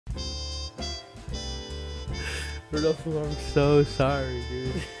Rodolfo, I'm so sorry,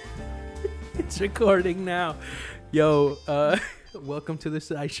 dude. It's recording now. Yo, welcome to the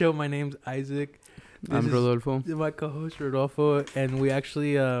Side Show. My name's Isaac. I'm Rodolfo. My co-host Rodolfo, and we've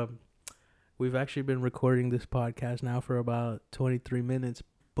actually been recording this podcast now for about 23 minutes,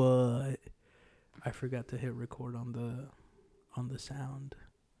 but I forgot to hit record on the sound.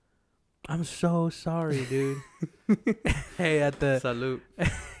 I'm so sorry, dude. Hey, at the Salute.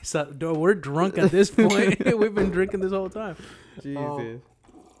 So, we're drunk at this point. We've been drinking this whole time. Jesus.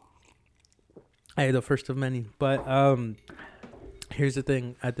 Hey, the first of many. But here's the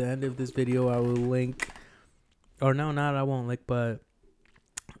thing. At the end of this video, I will link. Or no, not I won't link. But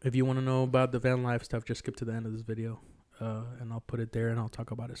if you want to know about the van life stuff, just skip to the end of this video, and I'll put it there, and I'll talk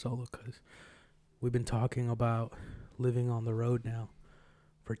about it solo because we've been talking about living on the road now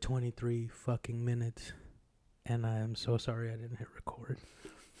for 23 fucking minutes, and I am so sorry I didn't hit record.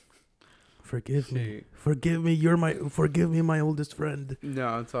 Forgive me. Forgive me. Forgive me, my oldest friend.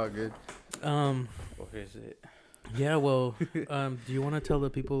 No, it's all good. What is it? Yeah, well, do you want to tell the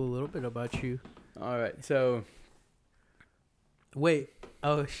people a little bit about you? All right. So, wait.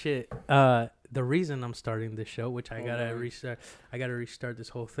 Oh shit. The reason I'm starting this show, which I gotta restart this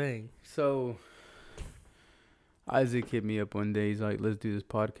whole thing. So Isaac hit me up one day. He's like, "Let's do this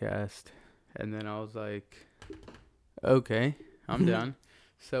podcast," and then I was like, "Okay, I'm down."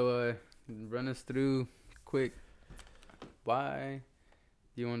 So, run us through quick. Why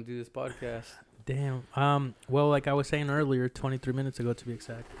do you want to do this podcast? Damn. Well, like I was saying earlier, 23 minutes ago to be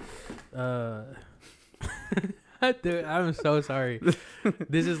exact. Dude, I'm so sorry.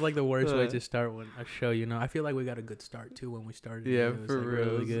 This is like the worst way to start a show, you know. I feel like we got a good start too when we started. Yeah, it was for like real.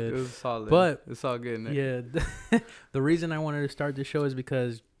 Really good. It was solid. But it's all good. Yeah, the reason I wanted to start the show is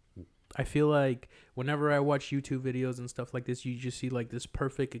because I feel like whenever I watch YouTube videos and stuff like this, you just see like this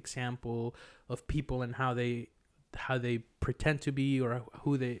perfect example of people and how they pretend to be or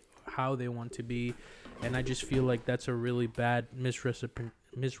how they want to be, and I just feel like that's a really bad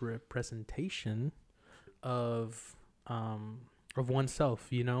misrepresentation of oneself,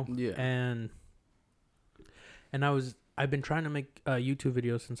 you know. Yeah. And I've been trying to make YouTube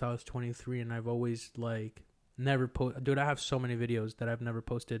videos since I was 23, and I've always like never dude, I have so many videos that I've never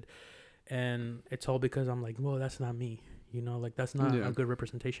posted, and it's all because I'm like, well, that's not me, you know, like that's not a good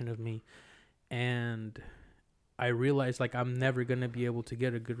representation of me. And I realized like I'm never gonna be able to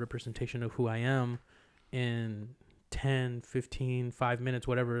get a good representation of who I am in 10, 15, 5 minutes,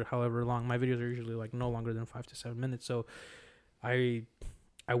 however long. My videos are usually like no longer than 5 to 7 minutes. So I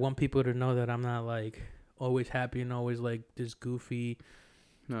want people to know that I'm not like always happy and always like this goofy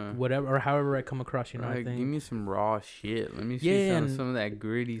whatever, or however I come across, you know. I think give me some raw shit. Let me see some of that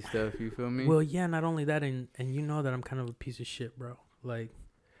gritty stuff, you feel me? Well, yeah, not only that, and you know that I'm kind of a piece of shit, bro. Like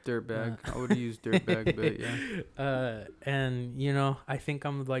dirtbag. I would have used dirtbag, but yeah. And you know, I think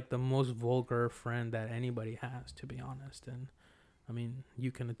I'm like the most vulgar friend that anybody has, to be honest. And I mean,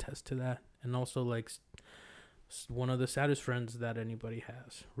 you can attest to that. And also like one of the saddest friends that anybody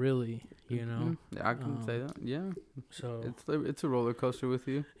has, really, you know. Yeah, I can say that. Yeah. So it's a roller coaster with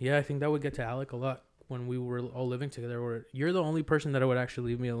you. Yeah, I think that would get to Alec a lot when we were all living together. Where you're the only person that would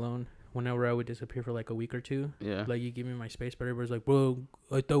actually leave me alone whenever I would disappear for like a week or two. Yeah. Like you give me my space, but everybody's like, bro,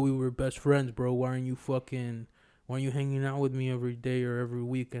 I thought we were best friends, bro. Why aren't you hanging out with me every day or every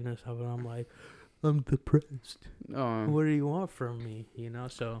week and stuff? And I'm like, I'm depressed. What do you want from me? You know,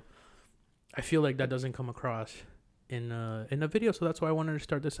 so I feel like that doesn't come across in a video. So that's why I wanted to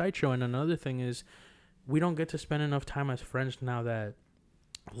start the side show. And another thing is we don't get to spend enough time as friends now that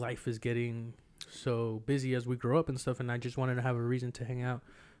life is getting so busy as we grow up and stuff. And I just wanted to have a reason to hang out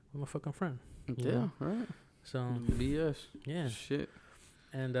with my fucking friend. Yeah, right. So BS. Yeah. Shit.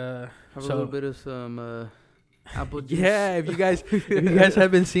 And have a little bit of some apple juice. Yeah, if you guys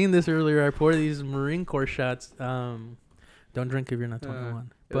haven't seen this earlier, I poured these Marine Corps shots. Don't drink if you're not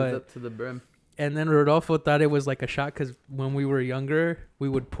 21. It was up to the brim. And then Rodolfo thought it was like a shot because when we were younger, we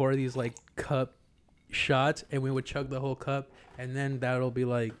would pour these like cup shots and we would chug the whole cup, and then that'll be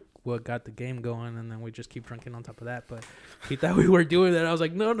like what got the game going, and then we just keep drinking on top of that. But he thought we were doing that. I was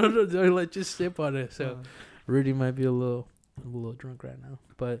like, no, let's just sip on it. So Rudy might be a little drunk right now,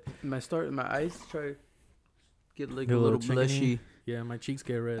 but my eyes try to get like a little blushy. Yeah, my cheeks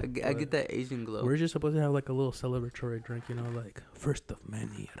get red. I get that Asian glow. We're just supposed to have like a little celebratory drink, you know, like first of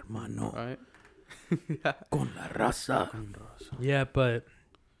many, hermano. Right. Con la raza. Yeah, but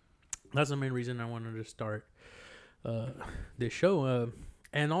that's the main reason I wanted to start this show.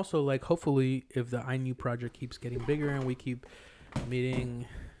 And also, like, hopefully, if the I Knew project keeps getting bigger and we keep meeting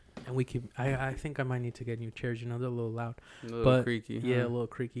And we keep, I think I might need to get new chairs. You know, they're a little loud. A little creaky. Yeah, a little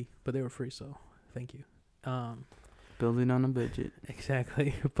creaky. But they were free, so thank you. Building on a budget.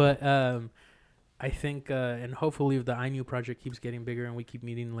 Exactly. But I think, and hopefully if the iNew project keeps getting bigger and we keep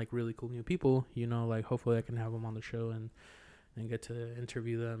meeting like really cool new people, you know, like hopefully I can have them on the show and get to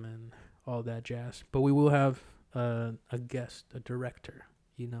interview them and all that jazz. But we will have a guest, a director,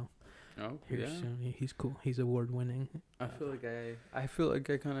 you know. Oh, here soon. He's cool. He's award winning. I feel like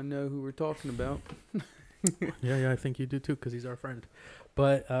I kind of know who we're talking about. Yeah, I think you do too, because he's our friend.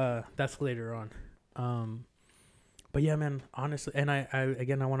 But that's later on. But yeah, man, honestly, and I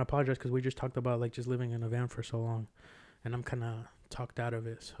want to apologize because we just talked about like just living in a van for so long, and I'm kind of talked out of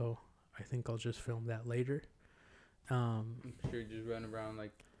it. So I think I'll just film that later. I'm sure just run around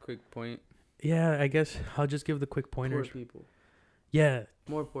like quick point. Yeah, I guess I'll just give the quick pointers. Poor people. Yeah.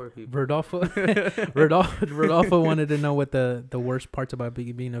 More poor people. Rodolfo wanted to know what the worst parts about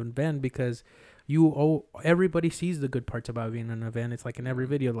being in a van, because everybody sees the good parts about being in a van. It's like in every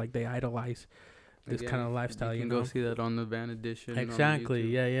video, like they idolize this kind of lifestyle. You can go see that on the van edition. Exactly.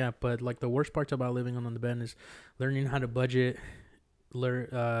 Yeah. But like the worst parts about living on the van is learning how to budget,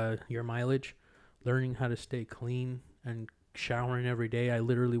 learn your mileage, learning how to stay clean, and showering every day. I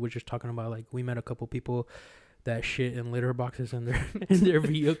literally was just talking about, like, we met a couple people that shit in litter boxes in their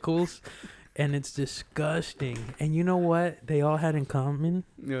vehicles, and it's disgusting. And you know what they all had in common?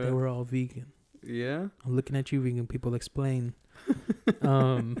 Yeah. They were all vegan. Yeah. I'm looking at you, vegan people. Explain.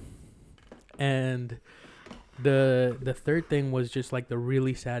 And the third thing was just like the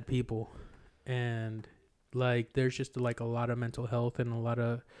really sad people, and like there's just like a lot of mental health and a lot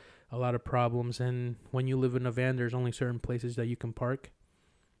of problems. And when you live in a van, there's only certain places that you can park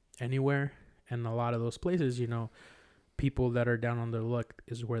anywhere. And a lot of those places, you know, people that are down on their luck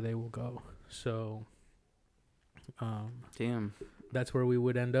is where they will go. So, damn, that's where we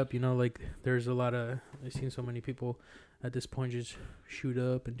would end up. You know, like there's a lot of, I've seen so many people at this point just shoot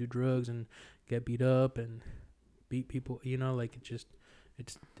up and do drugs and get beat up and beat people. You know, like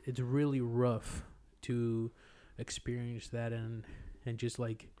it's really rough to experience that, and just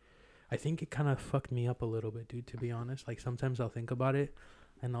like, I think it kind of fucked me up a little bit, dude, to be honest. Like sometimes I'll think about it.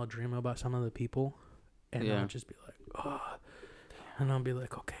 And I'll dream about some of the people, and I'll just be like, oh, and I'll be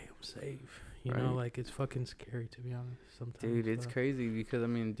like, okay, I'm safe. You know, like, it's fucking scary, to be honest, sometimes. Dude, it's crazy because, I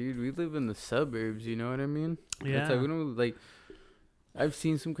mean, dude, we live in the suburbs, you know what I mean? Yeah. It's like, we don't, like, I've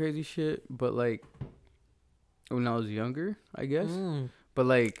seen some crazy shit, but, like, when I was younger, I guess. But,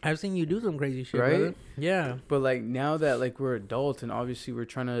 like, I've seen you do some crazy shit, right? Brother. Yeah. But, like, now that, like, we're adults and obviously we're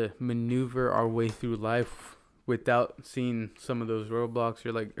trying to maneuver our way through life without seeing some of those roadblocks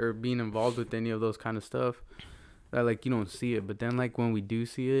or being involved with any of those kind of stuff, that like you don't see it, but then like when we do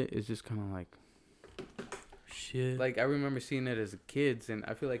see it, it's just kind of like shit. Like I remember seeing it as a kid, and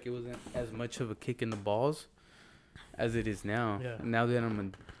I feel like it wasn't as much of a kick in the balls as it is now. Yeah. Now that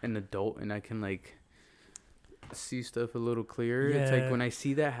I'm an adult and I can like see stuff a little clearer, yeah. It's like when I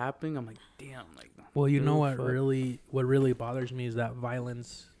see that happening, I'm like, damn, like. Well, you know what really bothers me is that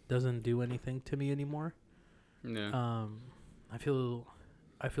violence doesn't do anything to me anymore. Yeah. I feel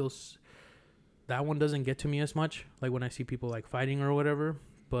that one doesn't get to me as much, like when I see people like fighting or whatever.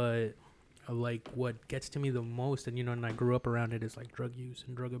 But like what gets to me the most, and you know, and I grew up around it, is like drug use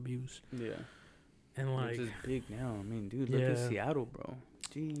and drug abuse. Yeah. And like, it's just big now. I mean, dude, look at Seattle, bro.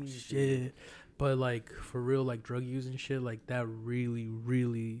 Jeez. Shit. But like for real, like drug use and shit, like that really,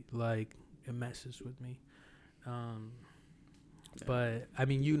 really like it messes with me. But I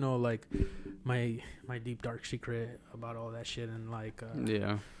mean, you know, like my deep dark secret about all that shit, and like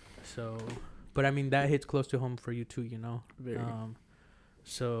yeah. So, but I mean that hits close to home for you too, you know. Very.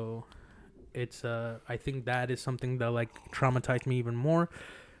 So it's I think that is something that like traumatized me even more.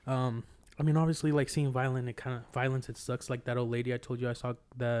 I mean, obviously, like seeing violence, it sucks. Like that old lady I told you I saw,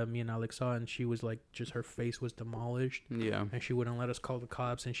 that me and Alex saw, and she was like, just her face was demolished. Yeah. And she wouldn't let us call the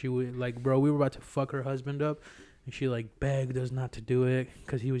cops, and she would like, bro, we were about to fuck her husband up. And she like begged us not to do it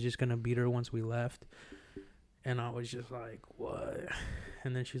because he was just gonna beat her once we left. And I was just like, what?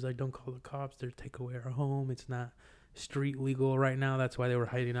 And then she's like, don't call the cops. They'll take away our home. It's not street legal right now. That's why they were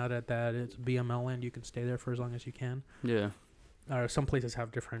hiding out at that. It's BML land. You can stay there for as long as you can. Yeah. Some places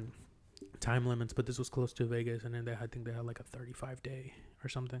have different time limits, but this was close to Vegas, and then I think they had like a 35-day or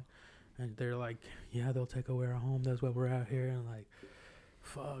something. And they're like, yeah, they'll take away our home. That's why we're out here. And like,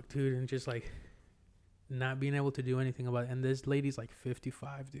 fuck, dude. And just like, not being able to do anything about it. And this lady's like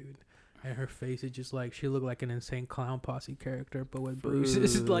 55, dude, and her face is just like, she looked like an insane clown posse character, but with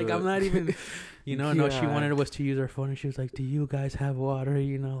bruises. Like, I'm not even, you know. No, she wanted us to use her phone, and she was like, do you guys have water?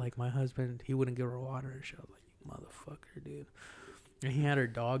 You know, like my husband, he wouldn't give her water, and she was like, you motherfucker, dude. And he had her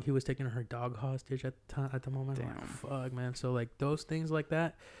dog, he was taking her dog hostage at the moment. Damn. Like, fuck, man. So like those things like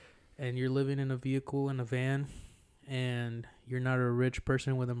that, and you're living in a vehicle, in a van, and you're not a rich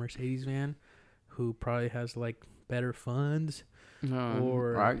person with a Mercedes van who probably has like better funds,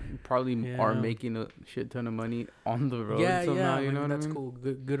 or I probably are making a shit ton of money on the road. Yeah, somehow, you know that's cool.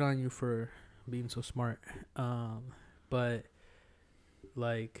 Good on you for being so smart. But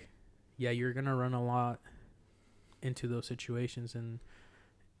like, yeah, you're gonna run a lot into those situations, and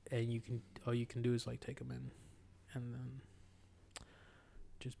all you can do is like take them in, and then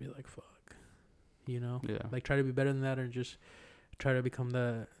just be like, fuck, like try to be better than that, or just try to become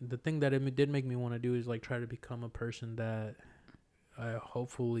the thing that it did make me want to do is like try to become a person that I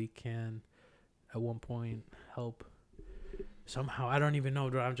hopefully can at one point help somehow. I don't even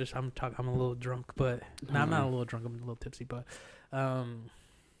know, bro. I'm a little drunk, but I'm not a little drunk. I'm a little tipsy, but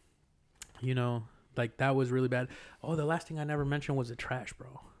like that was really bad. Oh, the last thing I never mentioned was the trash,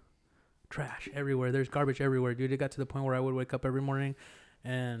 bro. Trash everywhere. There's garbage everywhere, dude. It got to the point where I would wake up every morning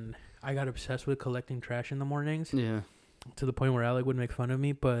and I got obsessed with collecting trash in the mornings. Yeah. To the point where Alec would make fun of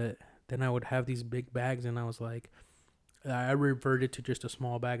me, but then I would have these big bags, and I was like, I reverted to just a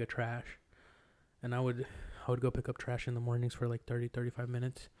small bag of trash, and I would go pick up trash in the mornings for like 35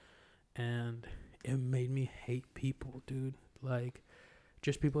 minutes, and it made me hate people, dude. Like,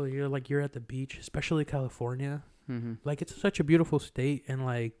 just people, you're at the beach, especially California. Mm-hmm. Like, it's such a beautiful state, and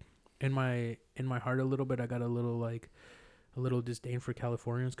like in my heart a little bit, I got a little disdain for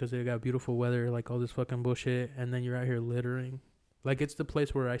Californians because they got beautiful weather, like all this fucking bullshit, and then you're out here littering. Like, it's the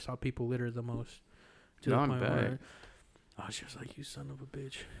place where I saw people litter the most. To the point where I was just like, you son of a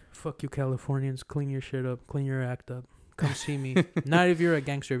bitch. Fuck you, Californians. Clean your shit up. Clean your act up. Come see me. Not if you're a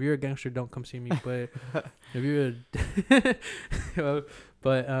gangster. If you're a gangster, don't come see me. But if you're if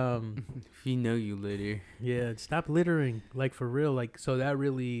you litter. Yeah, stop littering. Like, for real. Like, so that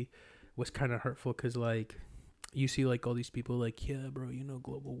really was kind of hurtful because, like, you see, like, all these people, like, yeah, bro,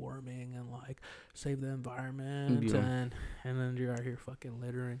 global warming and, like, save the environment. Yeah. And then you're out here fucking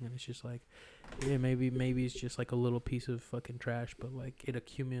littering. And it's just like, yeah, maybe it's just, like, a little piece of fucking trash. But, like, it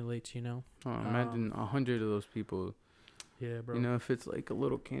accumulates, Oh, imagine 100 of those people. Yeah, bro. If it's, like, a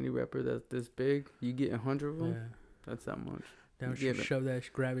little candy wrapper that's this big, you get 100 of them? Yeah. That's that much. Don't you shove that,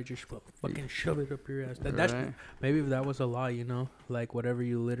 grab it, just fucking shove it up your ass. That's right. Maybe if that was a law, like, whatever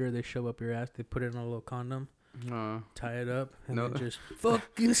you litter, they shove up your ass. They put it in a little condom. Tie it up and then just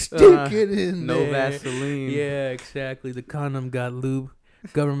fucking stick it in there. No Vaseline. Yeah, exactly. The condom got lube.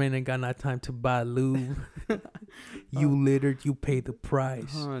 Government ain't got no time to buy lube. You littered, you pay the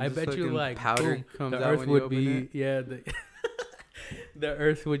price. I bet you, like, powder comes the out earth when would you be open it. the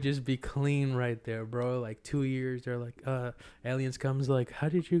earth would just be clean right there, bro. Like 2 years, they're like, aliens comes like, how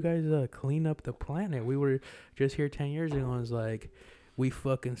did you guys clean up the planet? We were just here 10 years ago. And it's like, we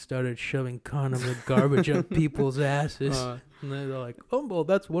fucking started shoving condoms and garbage up people's asses. And they're like, oh, well,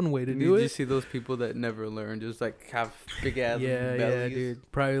 that's one way to do it. You see those people that never learn, just like have big ass bellies. Yeah,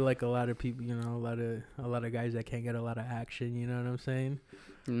 dude. Probably like a lot of people, a lot of guys that can't get a lot of action. You know what I'm saying?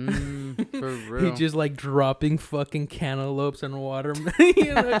 For real. He just like dropping fucking cantaloupes and watermelon.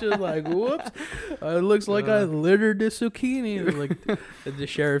 Just like, whoops. It looks like I littered the zucchini. Like, the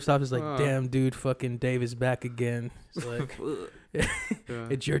sheriff's office is like, damn, dude, fucking Dave is back again. It's like,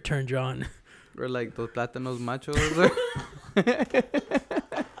 it's your turn, John. Or like those plátanos machos.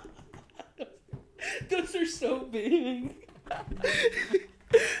 Those are so big.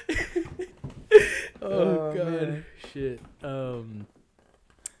 Oh god, man. Shit.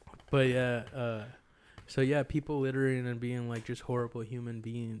 But yeah, so yeah, people littering and being like just horrible human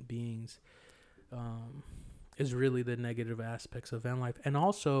beings, is really the negative aspects of van life. And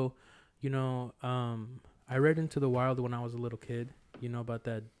also, I read Into the Wild when I was a little kid. About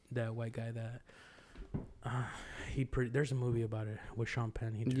that white guy that there's a movie about it with Sean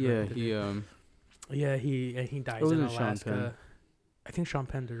Penn. He dies in Alaska. I think Sean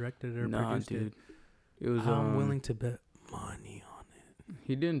Penn directed it or produced it. It was I'm willing to bet money on it.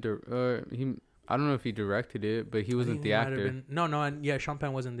 He didn't I don't know if he directed it, but he wasn't the actor. Yeah, Sean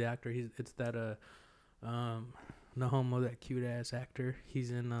Penn wasn't the actor. It's that no homo, that cute ass actor.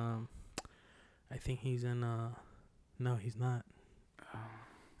 He's in I think he's in no, he's not.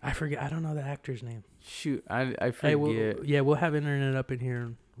 I forget. I don't know the actor's name. Shoot, I forget. Hey, we'll have internet up in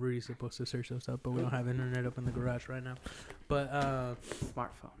here. Rudy's supposed to search those up, but we don't have internet up in the garage right now. But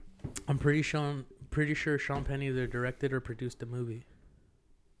smartphone. I'm pretty sure Sean Penn either directed or produced the movie.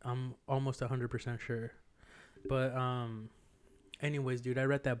 I'm almost 100% sure. But anyways, dude, I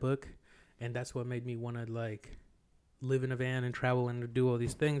read that book, and that's what made me want to like live in a van and travel and do all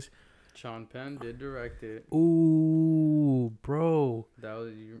these things. Sean Penn did direct it. Ooh, bro. That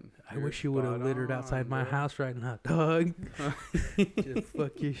was I wish you would have littered outside my house right now, dog. Just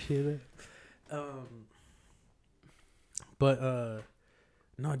fuck your shit up. But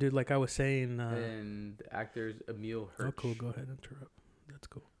no, dude, like I was saying, and the actor's Emil Hirsch. Oh, cool. Go ahead, interrupt. That's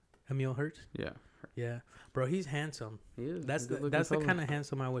cool. Emil Hirsch. Yeah. Yeah, bro, he's handsome. He is. That's the kind of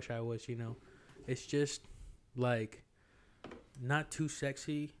handsome I wish I was. You know, it's just like not too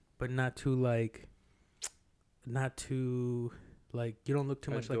sexy, but not too like you don't look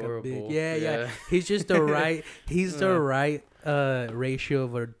too much adorable. Like a big yeah. He's just the right. He's the right ratio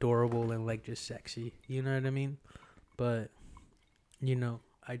of adorable and like just sexy. You know what I mean? But you know,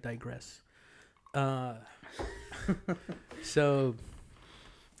 I digress. So.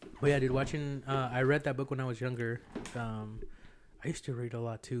 But yeah, dude, watching, I read that book when I was younger. I used to read a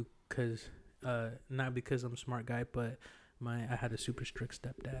lot too, cause, not because I'm a smart guy, but I had a super strict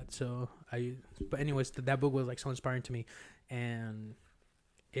stepdad. So but anyways, that book was like so inspiring to me. And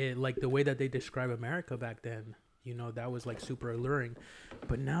it, like the way that they describe America back then, you know, that was like super alluring.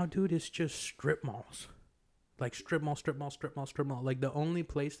 But now, dude, it's just strip malls. Like strip mall. Like the only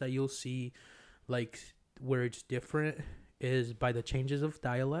place that you'll see, like, where it's different is by the changes of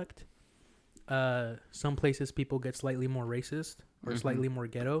dialect. Some places people get slightly more racist or slightly more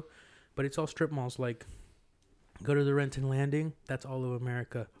ghetto, but it's all strip malls. Like, go to the Renton Landing, that's all of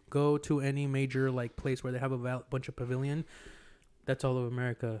America. Go to any major like place where they have a bunch of pavilion, that's all of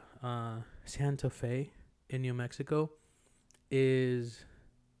America. Santa Fe in New Mexico is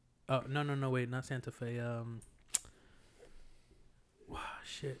no wait, not Santa Fe.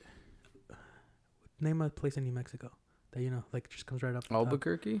 Shit. Name a place in New Mexico that, you know, like just comes right up.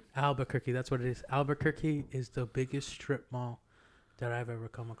 Albuquerque? Albuquerque, that's what it is. Albuquerque is the biggest strip mall that I've ever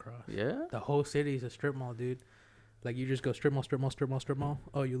come across. Yeah? The whole city is a strip mall, dude. Like, you just go strip mall.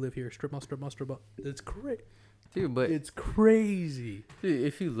 Oh, you live here. Strip mall. It's crazy. Dude, but... It's crazy. Dude,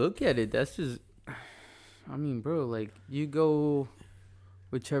 if you look at it, that's just... I mean, bro, like, you go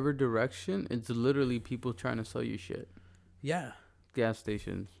whichever direction, it's literally people trying to sell you shit. Yeah. Gas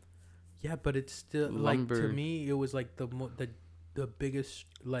stations. Yeah, but it's still Lumber. Like, to me, it was like the biggest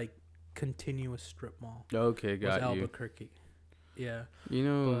like continuous strip mall. Okay, got you. Albuquerque. Yeah. You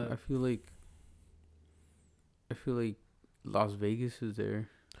know, I feel like Las Vegas is there.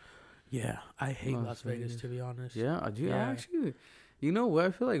 Yeah, I hate Las Vegas, to be honest. Yeah, I do. Yeah. Actually, you know what?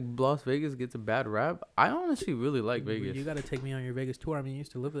 I feel like Las Vegas gets a bad rap. I honestly really like Vegas. You got to take me on your Vegas tour. I mean, you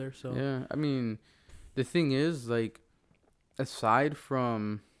used to live there, so. Yeah, I mean, the thing is, like, aside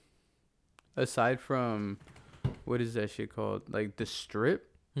from what is that shit called, like the Strip,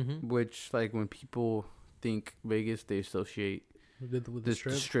 which, like, when people think Vegas, they associate with the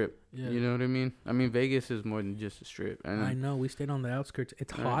strip. Yeah. You know what I mean? I mean, Vegas is more than just a strip. And I know. We stayed on the outskirts.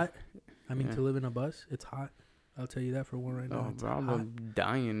 It's hot. I mean, to live in a bus, it's hot. I'll tell you that for one right now. Oh, bro, I'm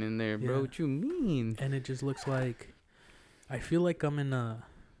dying in there, bro. What you mean? And it just looks like, I feel like I'm in a,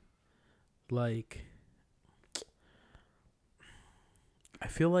 like, I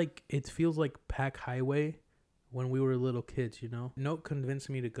feel like it feels like Pack Highway when we were little kids, you know? Note convinced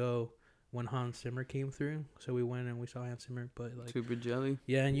me to go when Hans Zimmer came through. So we went and we saw Hans Zimmer, but like... Super jelly?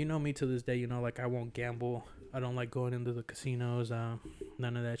 Yeah, and you know me to this day, you know, like I won't gamble. I don't like going into the casinos,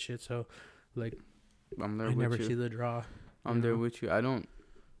 none of that shit. So, like, I'm there I never see the draw. I'm there with you. I don't...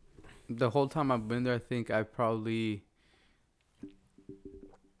 The whole time I've been there, I think I probably...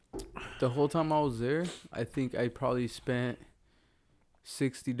 The whole time I was there, I think I probably spent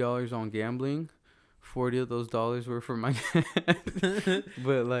 $60 on gambling. 40 of those dollars were for my dad.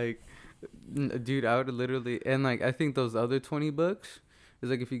 But, like... Dude, I would literally, and like I think those other $20 is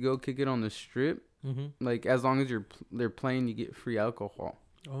like if you go kick it on the strip, like as long as they're playing, you get free alcohol.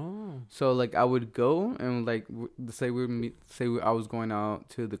 Oh. So like I would go and like say I was going out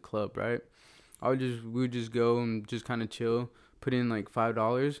to the club, right? We would just go and just kind of chill, put in like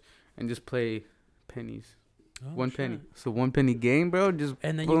 $5 and just play pennies. Oh, 1 penny. So 1 penny game, bro. Just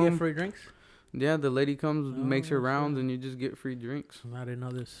and then boom. You get free drinks. Yeah, the lady comes, makes her rounds, and you just get free drinks. I didn't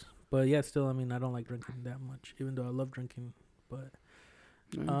know this. But yeah, still, I mean, I don't like drinking that much, even though I love drinking. But,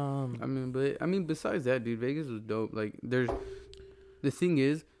 I mean, besides that, dude, Vegas was dope. Like, the thing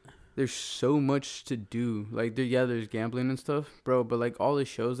is, there's so much to do. Like, there's gambling and stuff, bro. But like, all the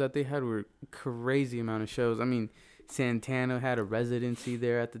shows that they had were crazy amount of shows. I mean, Santana had a residency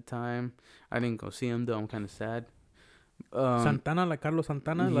there at the time. I didn't go see him though. I'm kind of sad. Santana, like Carlos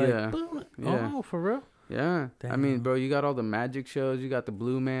Santana, yeah, like, yeah. Oh, for real. Yeah. Damn. I mean, bro, you got all the magic shows. You got the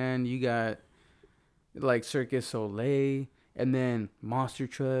Blue Man. You got, like, Circus Soleil. And then monster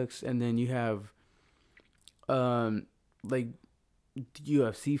trucks. And then you have, like,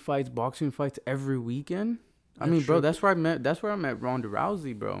 UFC fights, boxing fights every weekend. I mean, bro, that's where I met Ronda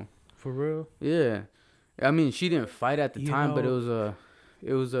Rousey, bro. For real? Yeah. I mean, she didn't fight at the time, but it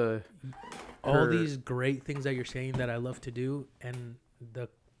was a all these great things that you're saying that I love to do, and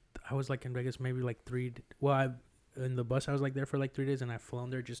I was like in Vegas maybe like in the bus I was like there for like 3 days, and I've flown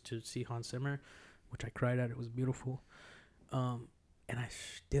there just to see Hans Zimmer, which I cried at. It was beautiful, and I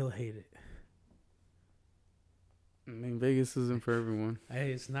still hate it. I mean, Vegas isn't for everyone.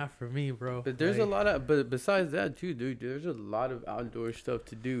 Hey, it's not for me, bro. But there's a lot of, but besides that too, dude, there's a lot of outdoor stuff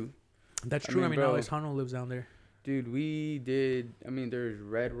to do. That's true. I mean Alex Hano lives down there. Dude, we did. I mean, there's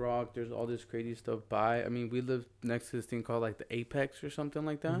Red Rock. There's all this crazy stuff by. I mean, we live next to this thing called like the Apex or something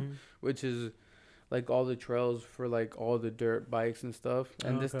like that, which is like all the trails for like all the dirt bikes and stuff.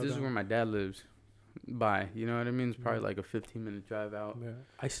 And this is where my dad lives. By, you know what I mean? It's probably like a 15-minute drive out. Yeah.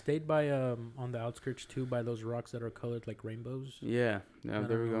 I stayed by on the outskirts too, by those rocks that are colored like rainbows. Yeah,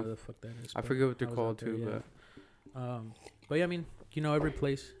 there we go. The fuck that is, I forget what they're called too, but yeah, I mean, you know, every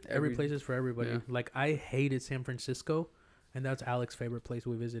place is for everybody. Yeah. Like I hated San Francisco, and that's Alex's favorite place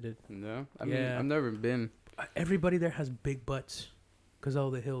we visited. No, I mean, I've never been. Everybody there has big butts, cause of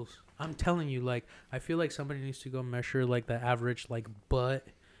all the hills. I'm telling you, like I feel like somebody needs to go measure like the average like butt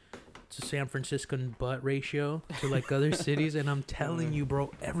to San Franciscan butt ratio to like other cities, and I'm telling you, bro,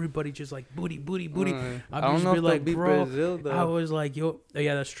 everybody just like booty. I don't know if like, bro, Brazil, though. I was like, yo,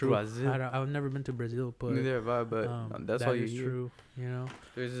 yeah, that's true. I've never been to Brazil, but neither have I. But that's all you hear. True. You know,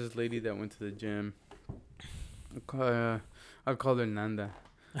 there's this lady that went to the gym. I called her Nanda,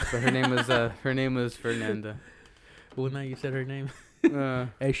 but her name was Fernanda. Well, now you said her name.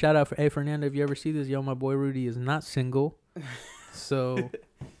 Hey, shout out for Fernanda. If you ever see this, yo, my boy Rudy is not single, so.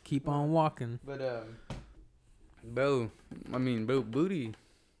 Keep on walking. But bro, booty.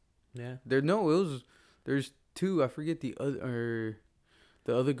 Yeah. There's two. I forget the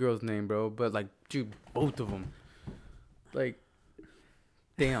other girl's name, bro. But like, dude, both of them. Like,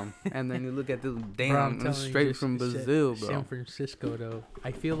 damn. And then you look at this, damn, bro, straight from Brazil, bro. San Francisco, though.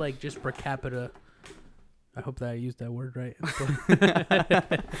 I feel like just per capita. I hope that I used that word right.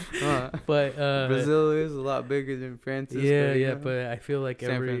 But Brazil is a lot bigger than Francisco. Yeah, but I feel like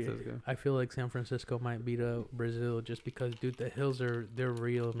San Francisco might beat up Brazil just because, dude, the hills they're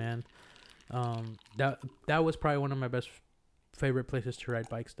real, man. That was probably one of my favorite places to ride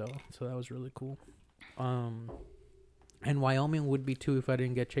bikes, though. So that was really cool. And Wyoming would be too if I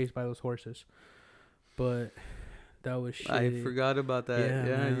didn't get chased by those horses. But that was shit. I forgot about that.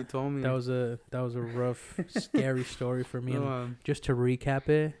 Yeah, you told me. That was a rough, scary story for me. And just to recap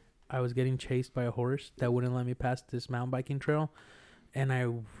it, I was getting chased by a horse that wouldn't let me pass this mountain biking trail, and I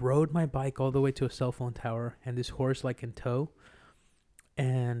rode my bike all the way to a cell phone tower, and this horse like in tow,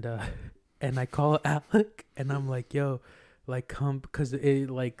 and I call Alec, and I'm like, yo, like come, because it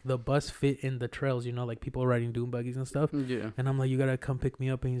like the bus fit in the trails, you know, like people riding dune buggies and stuff. Yeah. And I'm like, you gotta come pick me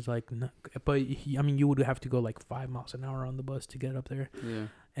up, and he's like, no, but you would have to go like 5 miles an hour on the bus to get up there. Yeah.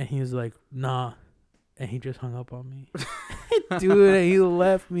 And he was like, nah, and he just hung up on me. Dude, he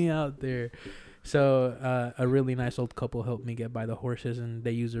left me out there. So a really nice old couple helped me get by the horses, and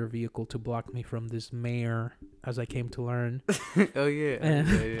they used their vehicle to block me from this mare, as I came to learn. Oh, yeah.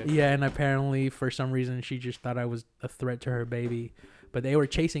 And, yeah, and apparently for some reason she just thought I was a threat to her baby. But they were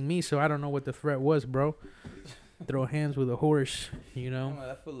chasing me, so I don't know what the threat was, bro. Throw hands with a horse, you know? Oh,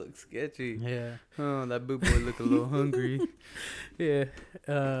 that foot looks sketchy. Yeah. Oh, that boo boy look a little hungry. Yeah.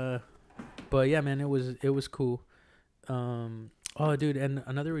 But yeah, man, it was cool. Oh, dude, and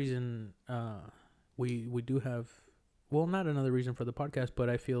another reason we do have, well, not another reason for the podcast, but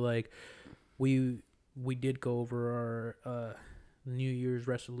I feel like we did go over our New Year's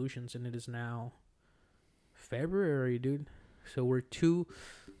resolutions, and it is now February, dude. So we're 2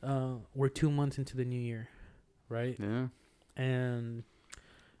 months into the new year, right? Yeah. And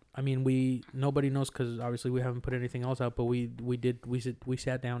I mean, nobody knows because obviously we haven't put anything else out, but we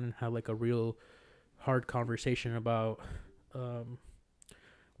sat down and had like a real hard conversation about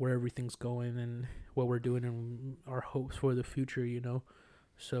where everything's going and what we're doing and our hopes for the future, you know.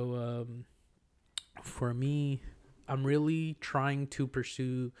 So for me, I'm really trying to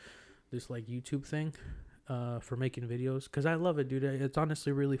pursue this like YouTube thing for making videos, because I love it, dude. It's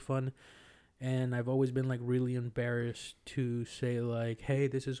honestly really fun, and I've always been like really embarrassed to say like, hey,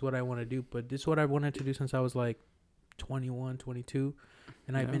 this is what I want to do, but this is what I wanted to do since I was like 21, 22,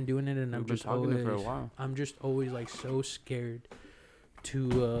 and I've been doing it, and I'm just always like so scared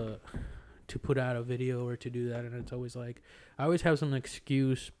to put out a video or to do that, and it's always like I always have some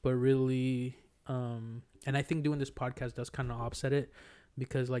excuse, but really and I think doing this podcast does kind of offset it,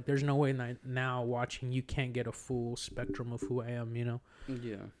 because like there's no way now watching you can't get a full spectrum of who I am, you know.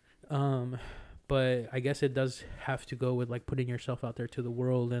 Yeah. But I guess it does have to go with like putting yourself out there to the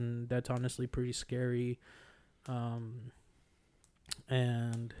world, and that's honestly pretty scary.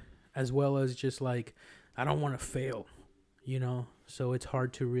 And as well as just like I don't want to fail, you know. So it's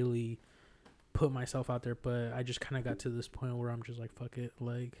hard to really put myself out there. But I just kind of got to this point where I'm just like, fuck it,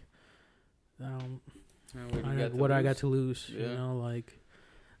 like, what I got to lose, you know, like,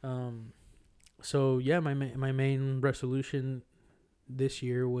 so yeah, my main resolution this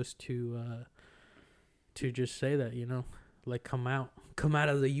year was to just say that, you know, like come out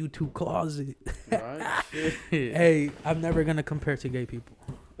of the YouTube closet. Right. Hey, I'm never gonna compare to gay people.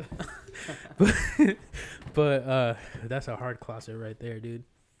 but that's a hard closet right there, dude.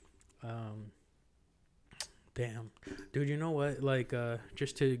 Damn, dude, you know what, like,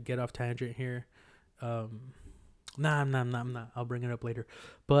 just to get off tangent here, I'm not, I'll bring it up later.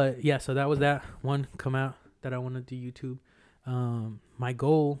 But yeah, so that was that one come out that I wanted to YouTube. My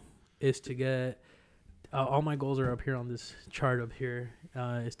goal is to get all my goals are up here on this chart up here,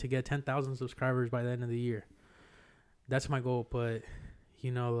 is to get 10,000 subscribers by the end of the year. That's my goal. But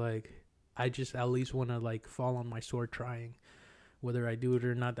you know, like, I just at least want to like fall on my sword trying. Whether I do it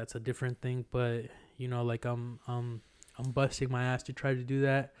or not, that's a different thing. But you know, like, I'm busting my ass to try to do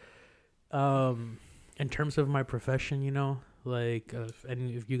that. In terms of my profession, you know, like,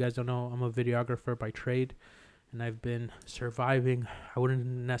 and if you guys don't know, I'm a videographer by trade, and I've been surviving. I wouldn't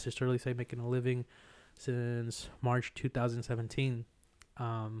necessarily say making a living since March 2017,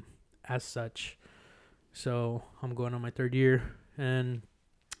 as such. So I'm going on my third year, and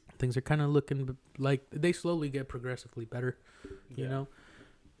things are kind of looking like they slowly get progressively better, you know.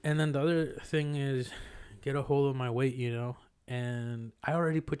 And then the other thing is get a hold of my weight, you know. And I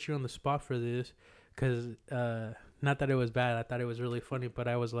already put you on the spot for this, because not that it was bad, I thought it was really funny, but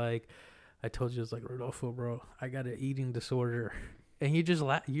I was like, I told you, it was like, Rodolfo, bro, I got an eating disorder. And you just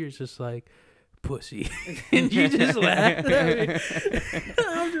you're just like, pussy. And you just laughed at me.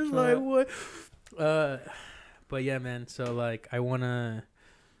 I'm just like, what? But yeah, man, so like, oh,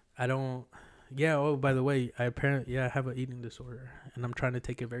 by the way, I have an eating disorder, and I'm trying to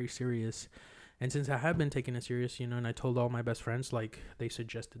take it very serious. And since I have been taking it serious, you know, and I told all my best friends, like, they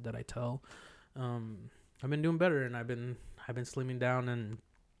suggested that I tell, I've been doing better, and I've been slimming down, and,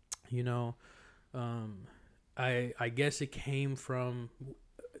 you know, I guess it came from,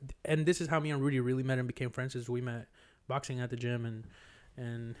 and this is how me and Rudy really met and became friends, is we met boxing at the gym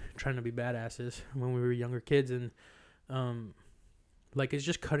and trying to be badasses when we were younger kids. And, like, it's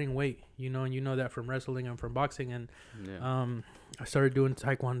just cutting weight, you know, and you know that from wrestling and from boxing. And I started doing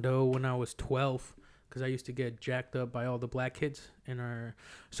Taekwondo when I was 12, because I used to get jacked up by all the black kids in our.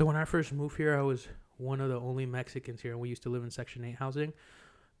 So when I first moved here, I was one of the only Mexicans here, and we used to live in Section 8 housing.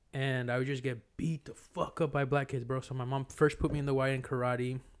 And I would just get beat the fuck up by black kids, bro. So my mom first put me in the Y in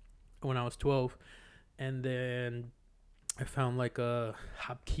karate when I was 12, and then I found like a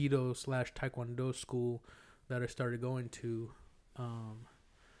Hapkido / Taekwondo school that I started going to.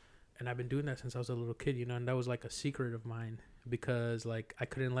 And I've been doing that since I was a little kid, you know, and that was like a secret of mine, because like I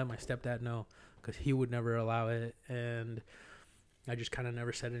couldn't let my stepdad know, because he would never allow it, and I just kind of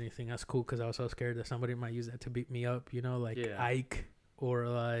never said anything. That's cool, because I was so scared that somebody might use that to beat me up, you know, like Ike or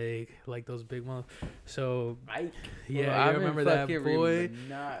like those big ones. So Ike, yeah, I remember that boy.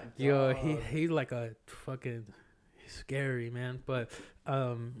 Yo, he's like a fucking scary man, but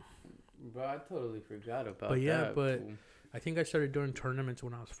bro, I totally forgot about that. But yeah, but. I think I started doing tournaments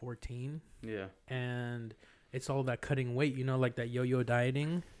when I was 14. Yeah. And it's all that cutting weight, you know, like that yo-yo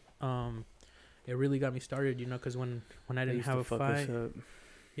dieting. It really got me started, you know, because when I didn't have a fight.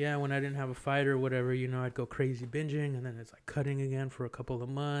 Yeah, when I didn't have a fight or whatever, you know, I'd go crazy binging, and then it's like cutting again for a couple of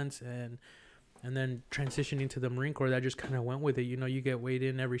months, and then transitioning to the Marine Corps, that just kind of went with it. You know, you get weighed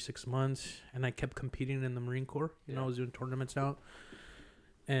in every 6 months, and I kept competing in the Marine Corps. You know, I was doing tournaments out.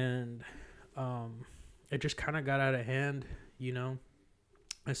 And it just kind of got out of hand, you know,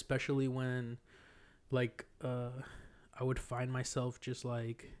 especially when, like, I would find myself just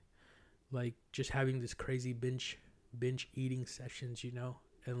like just having this crazy binge eating sessions, you know,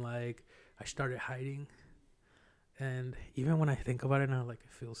 and like I started hiding, and even when I think about it now, like,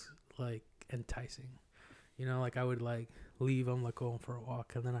 it feels like enticing, you know, like I would like leave, I'm like going for a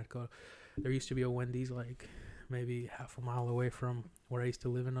walk, and then I'd go. There used to be a Wendy's like maybe half a mile away from where I used to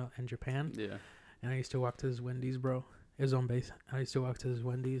live in Japan. Yeah. And I used to walk to this Wendy's, bro. It was on base. I used to walk to this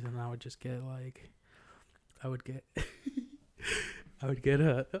Wendy's, and I would just get like, I would get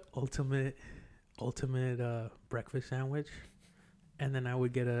a ultimate breakfast sandwich, and then I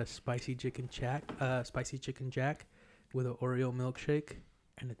would get a spicy chicken jack with an Oreo milkshake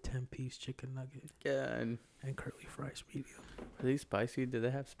and a 10-piece chicken nugget. Yeah, and curly fries medium. Are they spicy? Do they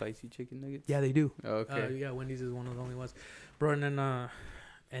have spicy chicken nuggets? Yeah, they do. Oh, okay. Yeah, Wendy's is one of the only ones, bro. And then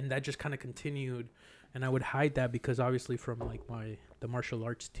and that just kind of continued, and I would hide that because obviously from like the martial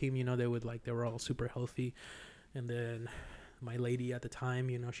arts team. You know, they were all super healthy, and then my lady at the time,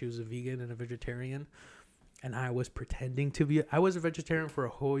 you know, she was a vegan and a vegetarian. And I was pretending to be. I was a vegetarian for a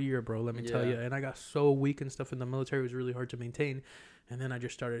whole year, bro. Let me tell you. And I got so weak and stuff in the military. It was really hard to maintain. And then I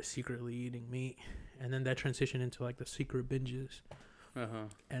just started secretly eating meat. And then that transitioned into like the secret binges.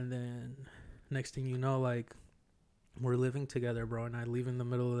 And then next thing you know, like we're living together, bro. And I leave in the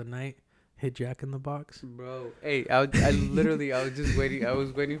middle of the night, hit Jack in the Box, bro. Hey, I literally, I was just waiting. I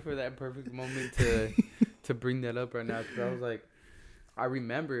was waiting for that perfect moment to bring that up right now, because I was like, I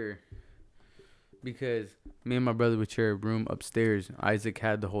remember. Because me and my brother would share a room upstairs. Isaac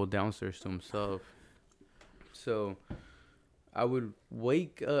had the whole downstairs to himself. So I would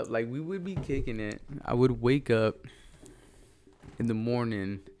wake up, like we would be kicking it. I would wake up in the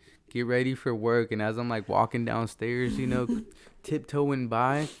morning, get ready for work. And as I'm like walking downstairs, you know, tiptoeing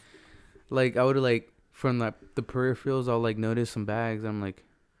by, like I would like from like the peripherals, I'll like notice some bags. I'm like,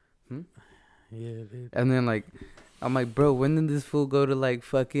 Yeah, dude. And then like, I'm like, bro, when did this fool go to like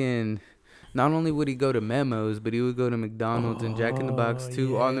fucking... Not only would he go to Memos, but he would go to McDonald's and Jack in the Box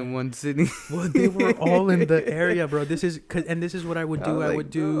too, all in one city. Well, they were all in the area, bro. This is what I would do.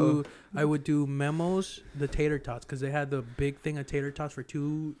 I would do Memos, the tater tots, because they had the big thing of tater tots for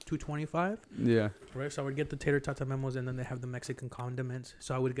 $2.25. Yeah. Right. So I would get the tater tots at Memos, and then they have the Mexican condiments.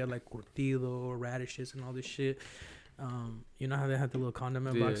 So I would get like curtido, radishes, and all this shit. You know how they had the little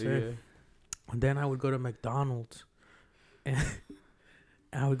condiment box there. Yeah. And then I would go to McDonald's, and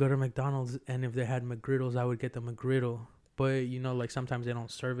I would go to McDonald's, and if they had McGriddles, I would get the McGriddle. But, you know, like, sometimes they don't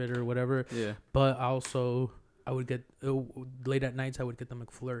serve it or whatever. Yeah. But also, I would get, late at nights, I would get the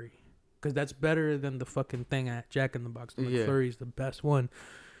McFlurry. Because that's better than the fucking thing at Jack in the Box. The McFlurry is the best one.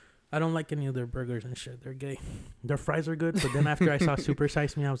 I don't like any of their burgers and shit. They're gay. Their fries are good, but then after I saw Super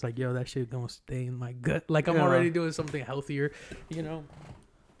Size Me, I was like, yo, that shit gonna stay in my gut. Like, I'm already doing something healthier, you know?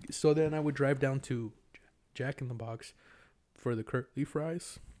 So then I would drive down to Jack in the Box for the curly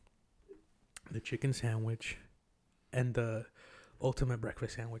fries, the chicken sandwich, and the ultimate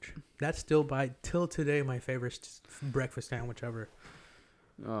breakfast sandwich. That's still till today my favorite breakfast sandwich ever.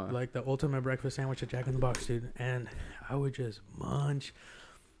 Like the ultimate breakfast sandwich at Jack in the Box, dude. And I would just munch.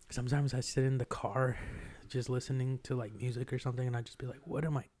 Sometimes I sit in the car just listening to like music or something, and I'd just be like, what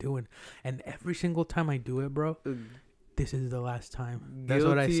am I doing? And every single time I do it, bro, this is the last time. That's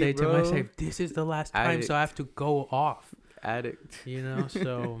what I say to myself. This is the last time, Addict. So I have to go off. Addict. You know,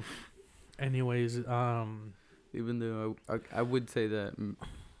 so anyways, even though I would say that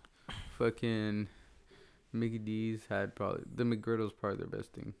fucking Mickey D's had probably the McGriddle's probably their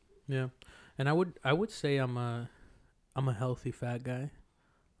best thing. Yeah. And I would say I'm a healthy fat guy.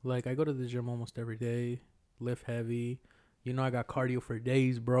 Like, I go to the gym almost every day, lift heavy. You know, I got cardio for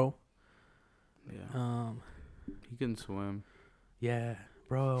days, bro. Yeah. You can swim. Yeah,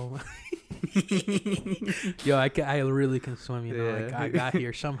 bro. Yo, I really can swim, you know. Yeah. Like, I got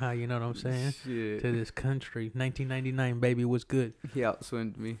here somehow, you know what I'm saying? Shit. To this country. 1999, baby, was good. He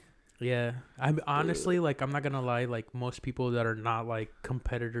outswimmed me. Yeah. I'm honestly, like, I'm not going to lie. Like, most people that are not, like,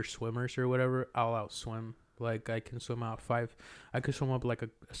 competitor swimmers or whatever, I'll outswim. Like, I can swim out I could swim up, like, a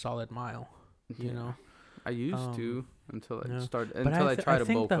solid mile, you know? I used to until I started, but until I tried to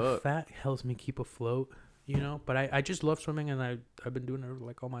bulk up. I think the fat helps me keep afloat, you know? But I just love swimming, and I've been doing it,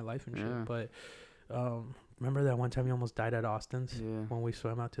 like, all my life and shit. But remember that one time you almost died at Austin's when we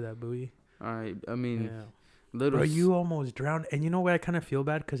swam out to that buoy? All right. I mean, bro, you almost drowned. And you know what? I kind of feel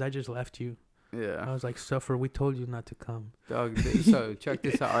bad because I just left you. Yeah. I was like, suffer. We told you not to come. Dog, so check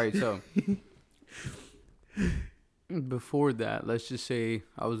this out. All right, so before that, let's just say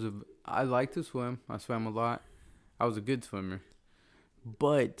I like to swim. I swam a lot. I was a good swimmer.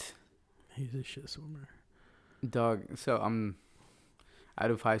 But he's a shit swimmer. Dog, so I'm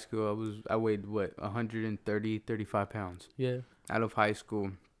out of high school. I weighed 35 pounds. Yeah. Out of high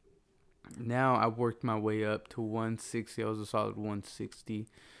school. Now I worked my way up to 160. I was a solid 160.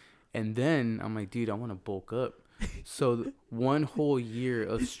 And then I'm like, dude, I want to bulk up. So one whole year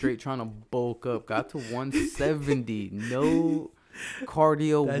of straight trying to bulk up, got to 170, no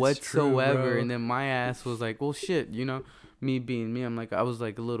cardio whatsoever. True, and then my ass was like, well, shit, you know, me being me, I'm like, I was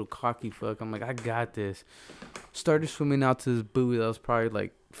like a little cocky fuck. I'm like, I got this. Started swimming out to this buoy that was probably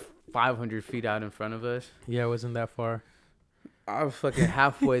like 500 feet out in front of us. Yeah, it wasn't that far. I was fucking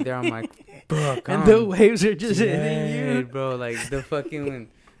halfway there. I'm like, fuck. And the waves are just hitting you, bro. Like the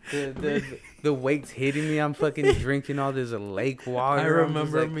fucking The weight's hitting me. I'm fucking drinking all this lake water. I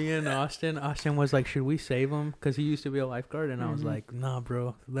remember me and Austin. Austin was like, "Should we save him?" Because he used to be a lifeguard, and I was like, "Nah,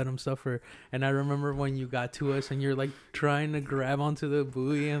 bro, let him suffer." And I remember when you got to us, and you're like trying to grab onto the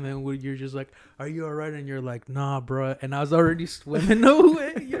buoy, and then you're just like, "Are you alright?" And you're like, "Nah, bro." And I was already swimming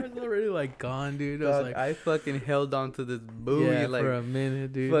away. You was already like gone, dude. I fucking held onto this buoy like for a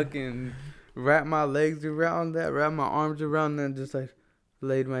minute, dude. Fucking wrap my legs around that, wrap my arms around that, just like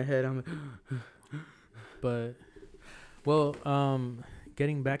laid my head on. But, well,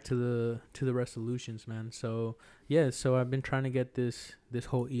 getting back to the resolutions, man. So so I've been trying to get this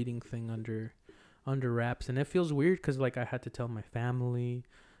whole eating thing under wraps, and it feels weird because like I had to tell my family,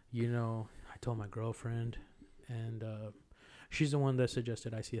 I told my girlfriend, and she's the one that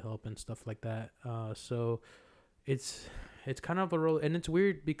suggested I see help and stuff like that. So it's kind of a role, and it's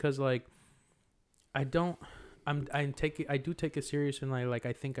weird because like I do take it serious, and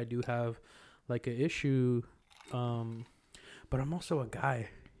I think I do have like an issue, but I'm also a guy,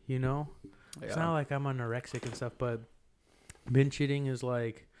 It's not like I'm anorexic and stuff, but binge eating is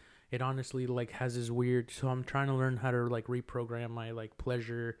like, it honestly like has this weird, so I'm trying to learn how to like reprogram my like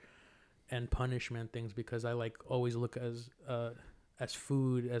pleasure and punishment things, because I like always look as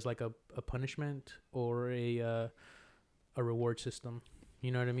food as like a punishment or a reward system,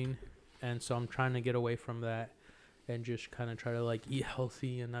 you know what I mean? And so I'm trying to get away from that and just kind of try to like eat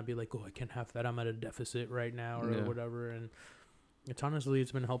healthy and not be like, oh, I can't have that, I'm at a deficit right now or whatever. And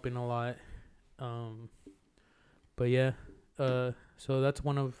it's been helping a lot. But yeah, so that's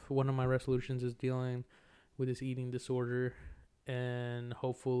one of my resolutions, is dealing with this eating disorder, and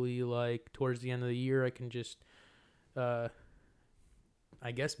hopefully like towards the end of the year I can just I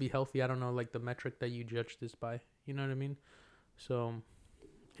guess be healthy. I don't know like the metric that you judge this by, you know what I mean? So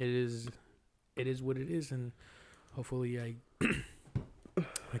it is what it is, and hopefully I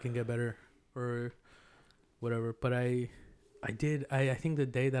can get better or whatever. But I think the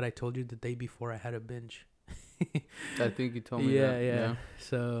day that I told you, the day before, I had a binge. I think you told me that. Yeah.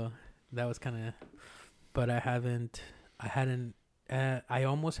 So that was kind of, but I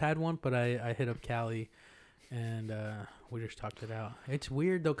almost had one, but I hit up Callie and we just talked it out. It's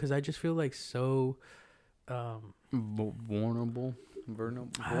weird though, because I just feel like so vulnerable.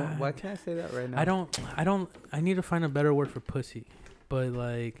 Why can't I say that right now? I need to find a better word for pussy, but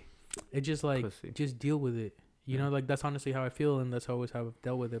like it just like pussy. Just deal with it, like that's honestly how I feel, and that's always how I've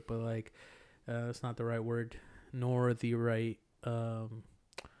dealt with it. But like it's not the right word, nor the right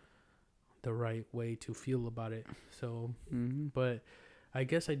way to feel about it. So but I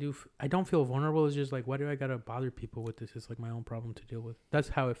guess I don't feel vulnerable. It's just like, why do I gotta bother people with this? It's like my own problem to deal with. That's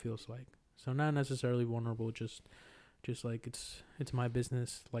how it feels like. So not necessarily vulnerable, just like it's my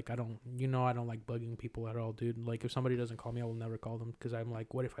business. Like I don't like bugging people at all, dude. Like if somebody doesn't call me, I will never call them, because I'm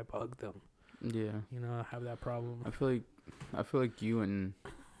like, what if I bug them? Yeah. I have that problem. I feel like you and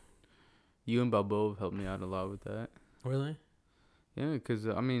Balboa have helped me out a lot with that. Really? Yeah, because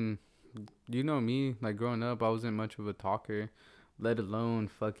I mean, me, like growing up, I wasn't much of a talker, let alone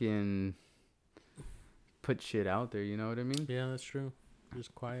fucking put shit out there, you know what I mean? Yeah, that's true.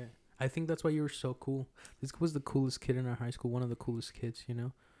 Just quiet. I think that's why you were so cool. This was the coolest kid in our high school, one of the coolest kids,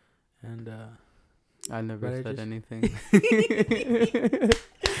 And I never said anything.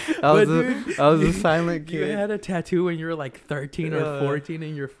 I was a silent kid. You had a tattoo when you were like 13 or 14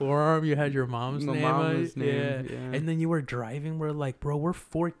 in your forearm. You had your mom's name. Yeah. And then you were driving. We're like, bro, we're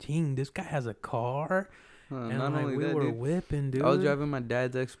 14. This guy has a car. And not like, only we that, were dude, whipping, dude. I was driving my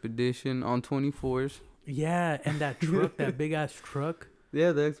dad's Expedition on 24s. Yeah, and that truck, that big ass truck.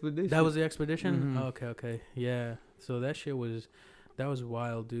 Yeah, the Expedition. That was the Expedition? Mm-hmm. Okay. Yeah. So that shit was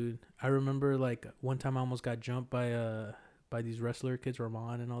wild, dude. I remember like one time I almost got jumped by these wrestler kids,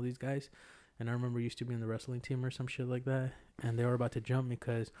 Ramon and all these guys. And I remember used to be in the wrestling team or some shit like that. And they were about to jump me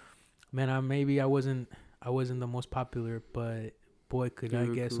because, man, I wasn't the most popular, but boy, could I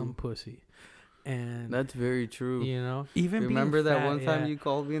get some pussy. And that's very true. Even remember that fat, one time you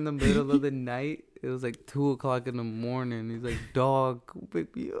called me in the middle of the night? It was like 2:00 in the morning. He's like, "Dog,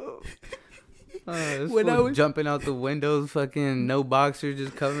 pick me up." When I was jumping out the windows, fucking no boxer,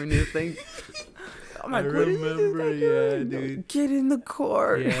 just covering his thing. I'm like, I remember, yeah, dude. Get in the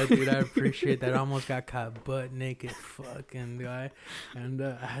car. Yeah, dude, I appreciate that. I almost got caught butt naked, fucking guy, and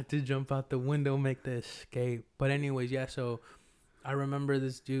I had to jump out the window, make the escape. But anyways, yeah. So I remember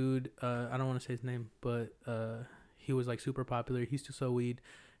this dude. I don't want to say his name, but he was like super popular. He used to sell weed.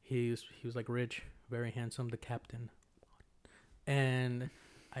 He was like rich, very handsome, the captain. And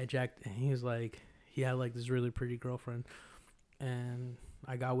I jacked, and he had like this really pretty girlfriend, and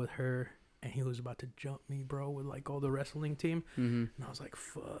I got with her, and he was about to jump me, bro, with like all the wrestling team. And I was like,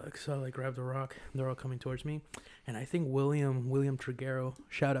 fuck. So I like grabbed a rock. They're all coming towards me, and I think William Triguero,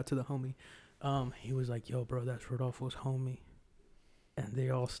 shout out to the homie, he was like, yo, bro, that's Rodolfo's homie. And they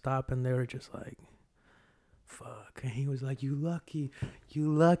all stopped, and they were just like, fuck. And he was like, you lucky.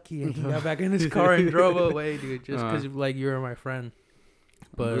 And he got back in his car and drove away, dude, just because like you were my friend.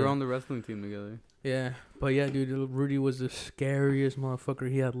 But we were on the wrestling team together. Yeah, but yeah, dude, Rudy was the scariest motherfucker.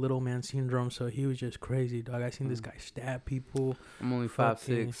 He had little man syndrome, so he was just crazy, dog. I seen this guy stab people. I'm only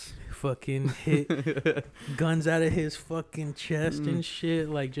 5'6". Fucking hit guns out of his fucking chest and shit,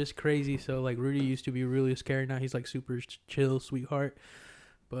 like just crazy. So like Rudy used to be really scary. Now he's like super chill, sweetheart.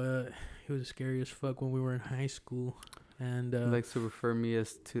 But he was scary as fuck when we were in high school. And he likes to refer me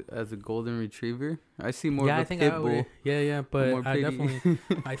as a golden retriever. I see more of a pit bull. Yeah, but I definitely,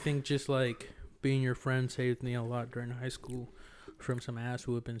 I think just like being your friend saved me a lot during high school from some ass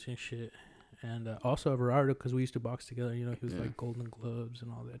whoopings and shit. And also Everardo, because we used to box together. You know, he was like Golden Gloves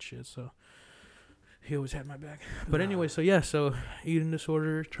and all that shit. So he always had my back. But anyway, so eating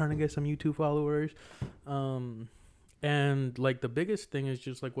disorder, trying to get some YouTube followers. And like the biggest thing is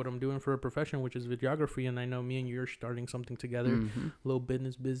just like what I'm doing for a profession, which is videography. And I know me and you are starting something together, a little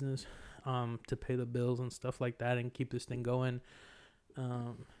business, to pay the bills and stuff like that and keep this thing going.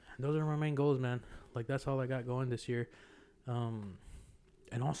 Those are my main goals, man. Like that's all I got going this year. And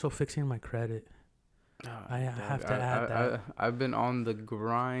also fixing my credit. I have to add that. I've been on the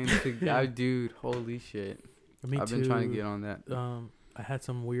grind. Dude, holy shit. Me too. I've been trying to get on that. I had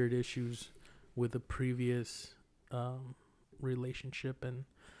some weird issues with the previous relationship, and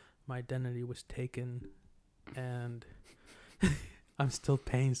my identity was taken, and I'm still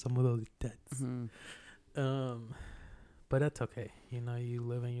paying some of those debts. But that's okay. You know, you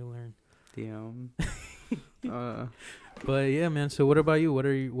live and you learn. Damn. But yeah, man. So what about you? What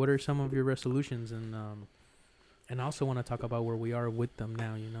are some of your resolutions? And I also want to talk about where we are with them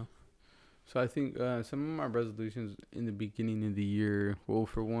now, you know. So I think some of my resolutions in the beginning of the year, well,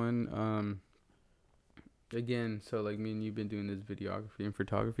 for one, again, so like me and you've been doing this videography and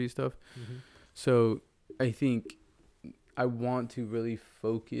photography stuff. So I think I want to really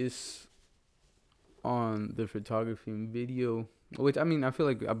focus on the photography and video, which I mean, I feel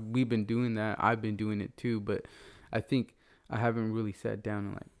like we've been doing that. I've been doing it too, but I think I haven't really sat down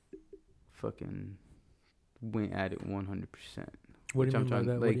and like fucking went at it 100%. What do you mean by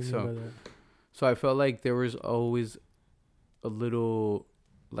that? What do you mean by that? So I felt like there was always a little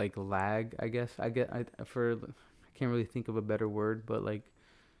like lag, I guess. I can't really think of a better word, but like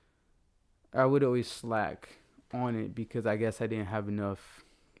I would always slack on it because I guess I didn't have enough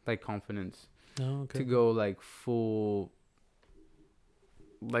like confidence to go like full,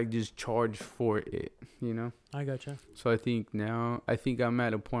 like just charge for it, you know? I gotcha. So I think I'm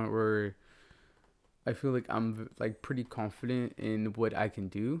at a point where I feel like I'm like pretty confident in what I can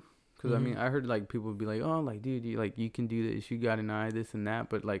do. Cause I mean, I heard like people be like, oh, like, dude, you can do this. You got an eye, this and that.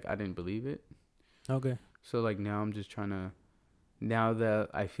 But like, I didn't believe it. Okay. So like now I'm just trying to, now that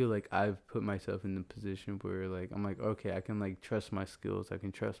I feel like I've put myself in the position where like, I'm like, okay, I can like trust my skills. I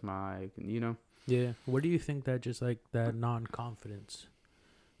can trust my eye, you know? Yeah. Where do you think that just like that non-confidence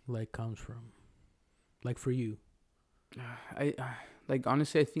like comes from? Like for you? I like,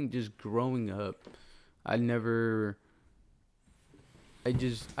 honestly, I think just growing up, I never really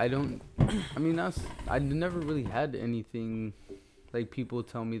had anything like people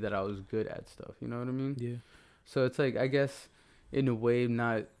tell me that I was good at stuff, you know what I mean? Yeah. So it's like, I guess in a way,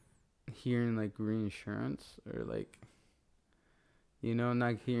 not hearing like reassurance or like, you know,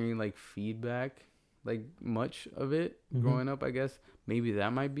 not hearing like feedback, like much of it growing up, I guess maybe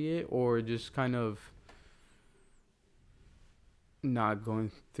that might be it, or just kind of not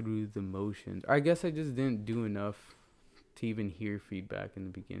going through the motions. I guess I just didn't do enough to even hear feedback in the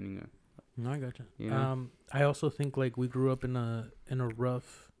beginning. No, I gotcha. You know? I also think like we grew up in a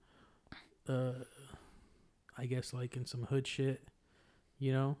rough, I guess like in some hood shit,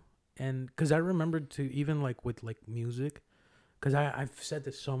 you know, and because I remember to even like with like music, because I've said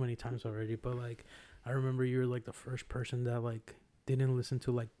this so many times already, but like I remember you were like the first person that like didn't listen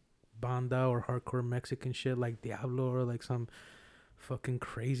to like banda or hardcore Mexican shit like Diablo or like some fucking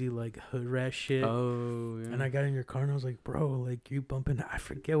crazy like hood rat shit. Oh, yeah. And I got in your car and I was like, bro, like you bumping, I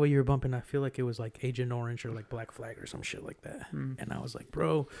forget what you were bumping. I feel like it was like Agent Orange or like Black Flag or some shit like that. And I was like,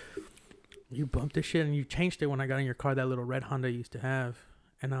 bro, you bumped this shit, and you changed it when I got in your car, that little red Honda you used to have.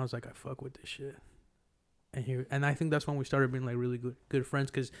 And I was like, I fuck with this shit. And I think that's when we started being like really good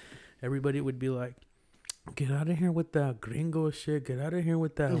friends, because everybody would be like, get out of here with that gringo shit. Get out of here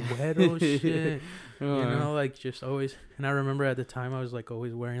with that güero shit. You know, like just always. And I remember at the time I was like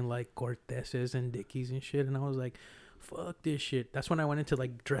always wearing like Cortezes and Dickies and shit. And I was like, fuck this shit. That's when I went into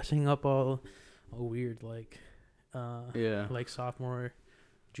like dressing up all weird, like, like sophomore,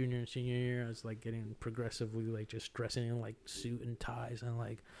 junior, and senior year. I was like getting progressively like just dressing in like suit and ties and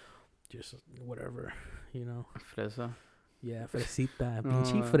like just whatever, you know. Fresa. Yeah, fresita,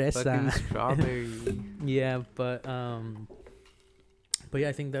 pinche fresa. Strawberry. Yeah, but yeah,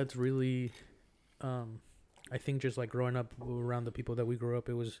 I think that's really, I think just like growing up around the people that we grew up,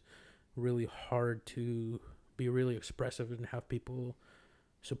 it was really hard to be really expressive and have people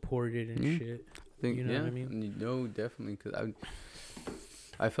support it and shit. You know what I mean? No, definitely, because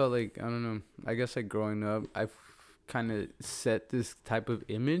I felt like, I don't know, I guess like growing up, I've kind of set this type of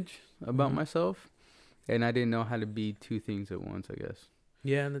image about myself. And I didn't know how to be two things at once, I guess.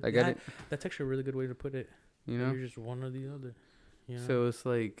 Yeah, and that's actually a really good way to put it. You know? You're just one or the other. You know? So it's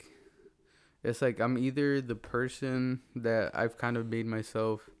like I'm either the person that I've kind of made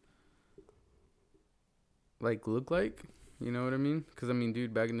myself, like, look like. You know what I mean? Because, I mean,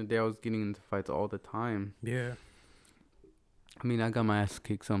 dude, back in the day, I was getting into fights all the time. Yeah. I mean, I got my ass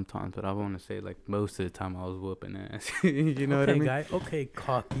kicked sometimes, but I want to say, like, most of the time I was whooping ass. You know what I mean? Okay,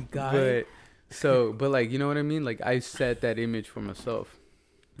 cocky guy. But like, you know what I mean? Like, I set that image for myself,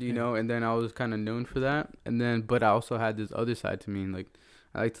 you know, and then I was kind of known for that. And then, but I also had this other side to me. Like,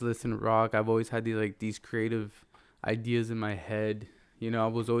 I like to listen to rock. I've always had these creative ideas in my head. You know, I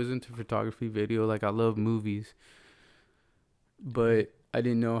was always into photography, video. Like, I love movies. But I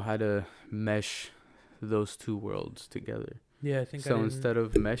didn't know how to mesh those two worlds together. Yeah, I think so. Instead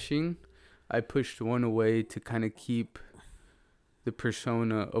of meshing, I pushed one away to kind of keep the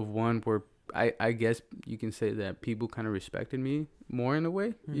persona of one where I guess you can say that people kind of respected me more in a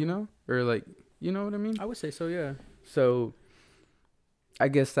way, you know? Or like, you know what I mean? I would say so, yeah. So I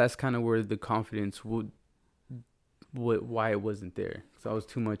guess that's kind of where the confidence why it wasn't there. So I was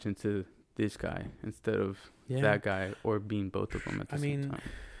too much into this guy instead of that guy, or being both of them at the same time.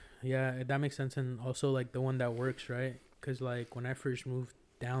 Yeah, that makes sense. And also like the one that works, right? Because like when I first moved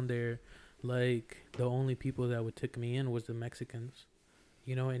down there, like the only people that would take me in was the Mexicans.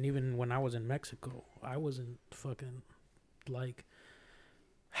 You know, and even when I was in Mexico, I wasn't fucking like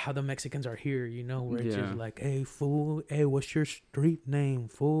how the Mexicans are here, you know, where it's just like, hey, fool, hey, what's your street name,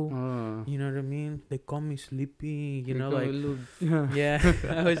 fool? You know what I mean? They call me Sleepy, you know, like,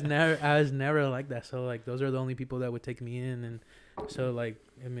 I was never like that. So, like, those are the only people that would take me in. And so, like,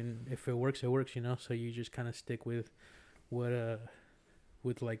 I mean, if it works, it works, you know? So you just kind of stick with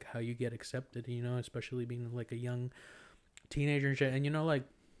with, like, how you get accepted, you know, especially being, like, a young teenager and shit. And you know, like,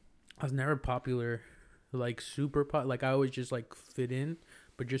 I was never popular, like super like I always just like fit in,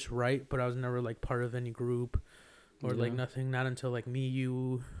 but just right, but I was never like part of any group or like nothing, not until like me,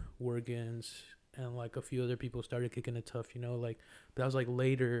 you, Worgans, and like a few other people started kicking it tough, you know, like that was like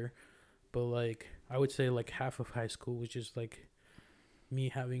later. But like I would say like half of high school was just like me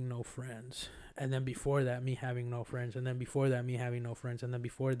having no friends, and then before that me having no friends, and then before that me having no friends, and then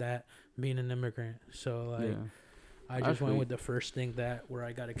before that being an immigrant. So like I just went with the first thing where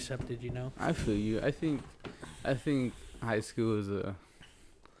I got accepted, you know? I feel you. I think high school is a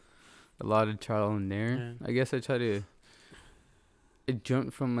lot of trial and error. Yeah. I guess it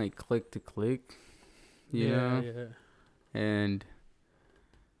jumped from like click to click, you know? Yeah. And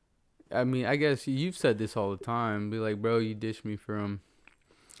I mean, I guess you've said this all the time. Be like, bro, you ditched me from.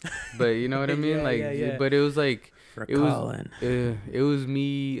 But you know what I mean? But it was like it was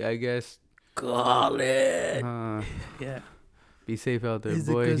me, I guess. Colin. Be safe out there,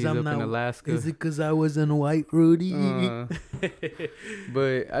 boy. He's up in Alaska. Is it because I wasn't white, Rudy? But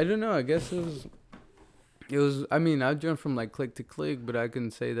I don't know. I guess it was. I mean, I jumped from like click to click, but I can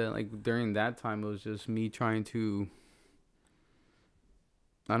say that like during that time, it was just me trying to.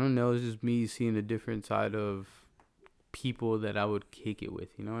 I don't know. It was just me seeing a different side of people that I would kick it with.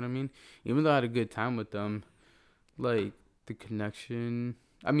 You know what I mean? Even though I had a good time with them, like the connection.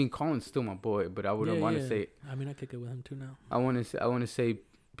 I mean, Colin's still my boy, but I wouldn't want to say. I mean, I kick it with him too now. I want to say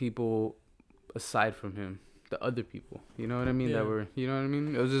people aside from him, the other people. You know what I mean? Yeah. That were. You know what I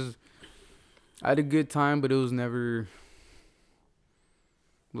mean? It was just. I had a good time, but it was never.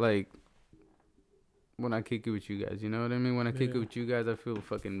 Like. When I kick it with you guys, you know what I mean? When I kick it with you guys, I feel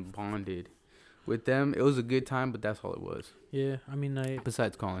fucking bonded. With them, it was a good time, but that's all it was. Yeah, I mean,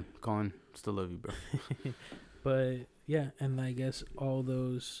 Besides Colin, still love you, bro. But yeah, and I guess all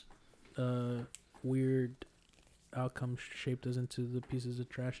those weird outcomes shaped us into the pieces of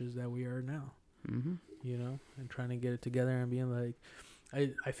trashes that we are now. Mm-hmm. You know, and trying to get it together and being like,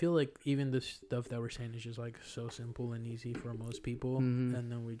 I feel like even the stuff that we're saying is just like so simple and easy for most people, and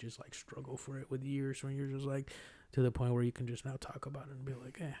then we just like struggle for it with years when you're just like to the point where you can just now talk about it and be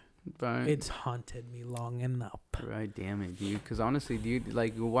like, right. It's haunted me long enough. Right, damn it, dude. Because honestly, dude,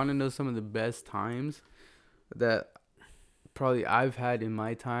 like, you want to know some of the best times that probably I've had in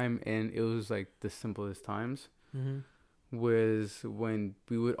my time, and it was like the simplest times. Was when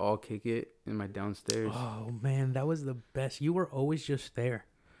we would all kick it in my downstairs. Oh man, that was the best. You were always just there.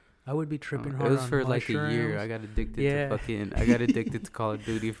 I would be tripping hard. It was for like a year. I got addicted to Call of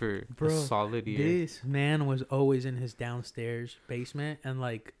Duty for a solid year. This man was always in his downstairs basement, and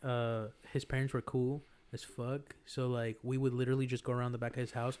like his parents were cool as fuck. So like we would literally just go around the back of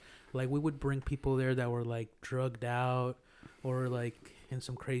his house. Like we would bring people there that were like drugged out or like in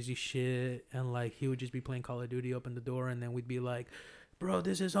some crazy shit, and like he would just be playing Call of Duty, open the door, and then we'd be like, bro,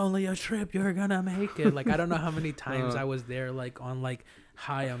 this is only a trip, you're gonna make it. Like I don't know how many times I was there like on like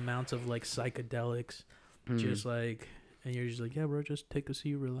high amounts of like psychedelics, just like, and you're just like, yeah bro, just take a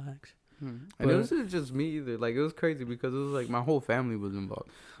seat, relax. And it wasn't just me either. Like it was crazy because it was like my whole family was involved.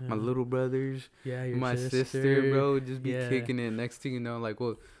 My little brothers, my sister, bro, would just be kicking it. Next thing you know, like,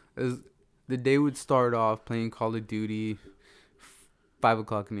 well, the day would start off playing Call of Duty 5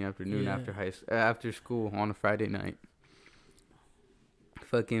 o'clock in the afternoon after school on a Friday night.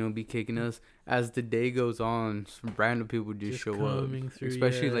 Fucking will be kicking us. As the day goes on, some random people would just show up.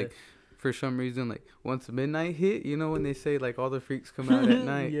 Especially like for some reason, like once midnight hit, you know when they say like all the freaks come out at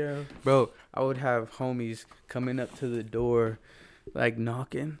night. Bro, I would have homies coming up to the door, like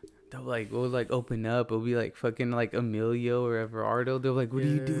knocking. They'll like, we'll like open up. It'll be like fucking like Emilio or Everardo. They're like, what are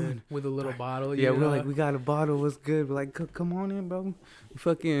you doing? With a little bottle. Yeah, we're like, we got a bottle. What's good? We're like, come on in, bro. We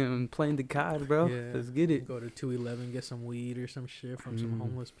fucking playing the COD, bro. Let's get it. Go to 211, get some weed or some shit from some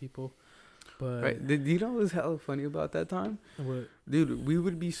homeless people. But right. Do you know what was hella funny about that time? What? Dude, we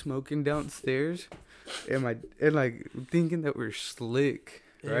would be smoking downstairs and like thinking that we're slick,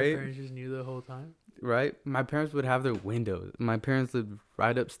 right? Your parents just knew the whole time? Right? My parents would have their windows. My parents lived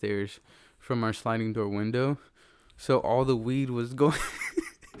right upstairs from our sliding door window. So all the weed was going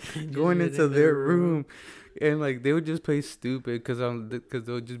into their room. And like they would just play stupid because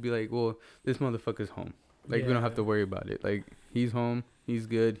they would just be like, well, this motherfucker's home. Like we don't have to worry about it. Like he's home, he's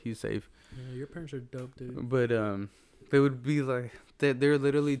good, he's safe. Yeah, your parents are dope, dude. But they would be like, they're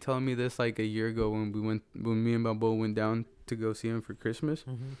literally telling me this like a year ago when me and Balboa went down to go see him for Christmas.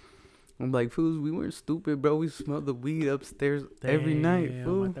 I'm like, fools, we weren't stupid, bro. We smelled the weed upstairs every night,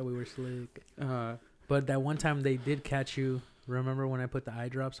 fool. I thought we were slick. But that one time they did catch you. Remember when I put the eye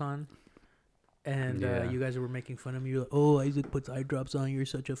drops on? And you guys were making fun of me. You're like, oh, Isaac puts eye drops on. You're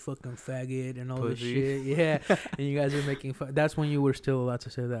such a fucking faggot and all this shit. Yeah. And you guys were making fun. That's when you were still allowed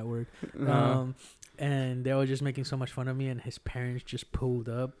to say that word. And they were just making so much fun of me. And his parents just pulled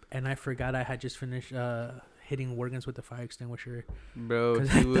up. And I forgot I had just finished hitting Worgans with the fire extinguisher. Bro,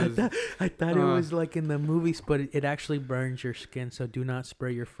 I thought it was like in the movies, but it actually burns your skin. So do not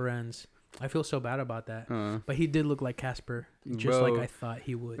spray your friends. I feel so bad about that. But he did look like Casper, just like I thought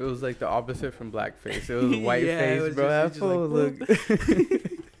he would. It was like the opposite from blackface. It was white face, bro. That fool look.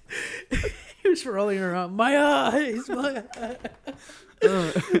 He was rolling around. My eyes, my eyes.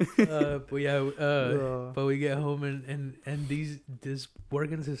 But we get home and this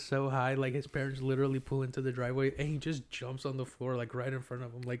Morgan's is so high, like his parents literally pull into the driveway and he just jumps on the floor like right in front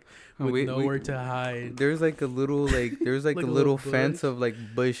of him, like with nowhere to hide. There's like a little like a little fence of like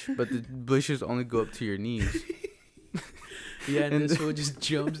bush, but the bushes only go up to your knees. Yeah, and this fool just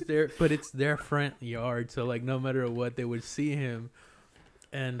jumps there, but it's their front yard, so like no matter what they would see him.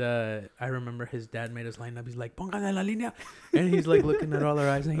 And I remember his dad made us line up. He's like, "Póngale la línea," and he's like looking at all our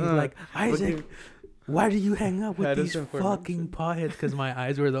eyes, and he's like, "Isaac, why do you hang up with these fucking potheads?" Because my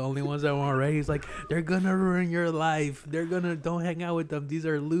eyes were the only ones that weren't right. He's like, "They're gonna ruin your life. Don't hang out with them. These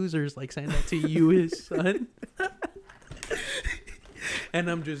are losers." Like saying that to you, his son.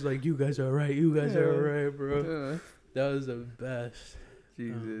 And I'm just like, "You guys are right. You guys are right, bro." That was the best.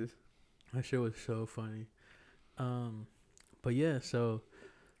 Jesus, that shit was so funny. But yeah, so.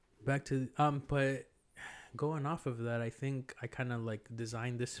 Back to but going off of that, I think I kind of like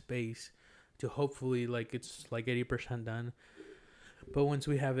designed this space to hopefully like it's like 80% done. But once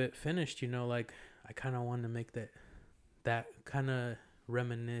we have it finished, you know, like I kind of want to make that kind of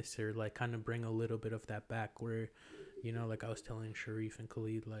reminisce or like kind of bring a little bit of that back where, you know, like I was telling Sharif and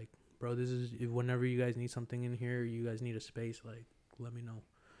Khalid, like, bro, this is whenever you guys need something in here, you guys need a space, like let me know,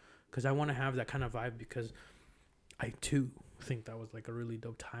 because I want to have that kind of vibe, because I too think that was like a really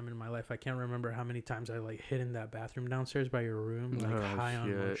dope time in my life. I can't remember how many times I like hid in that bathroom downstairs by your room, like high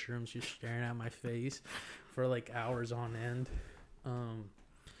on mushrooms, just staring at my face for like hours on end.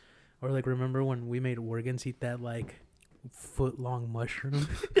 Or like remember when we made Morgans eat that like foot-long mushroom?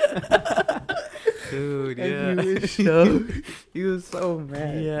 Dude, yeah. He was so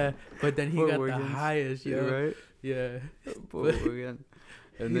mad. Yeah, but then he got the highest, yo. Right? Yeah.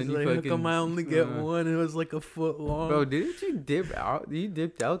 And he's then like, how come I only get one? It was like a foot long. Bro, didn't you dip out? You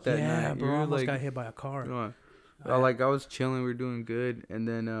dipped out that night. Yeah, bro, I almost got hit by a car. I was chilling, we were doing good, and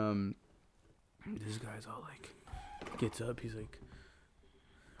then this guy's all like, gets up, he's like,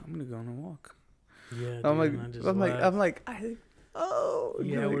 I'm gonna go on a walk. Yeah, I'm like, yeah,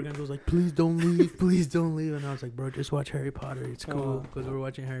 we're gonna go like, please don't leave, please don't leave, and I was like, bro, just watch Harry Potter, it's cool, because we're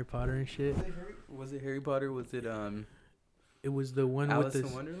watching Harry Potter and shit. Was it Harry Potter? Was it It was the one Alice with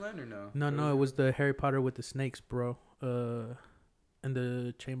in Wonderland or no? No, it was the Harry Potter with the snakes, bro. And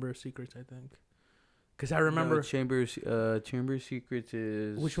the Chamber of Secrets, I think. Cause I remember Chamber of Secrets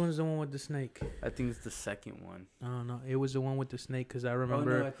is. Which one is the one with the snake? I think it's the second one. Oh no, it was the one with the snake. Cause I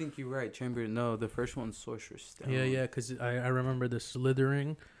remember. Oh no, I think you're right. The first one's Sorcerer's Stone. Yeah. Cause I remember the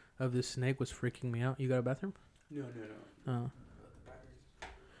slithering of the snake was freaking me out. You got a bathroom? No.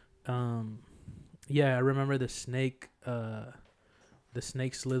 Yeah, I remember the snake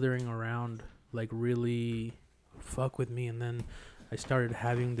slithering around like really fuck with me, and then I started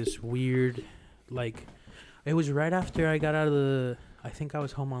having this weird, like, it was right after I got out of I think I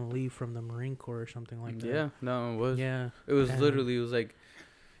was home on leave from the Marine Corps or something like that. Yeah, no, it was. Yeah. It was literally, it was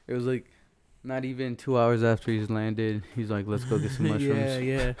like not even 2 hours after he's landed. He's like, let's go get some mushrooms.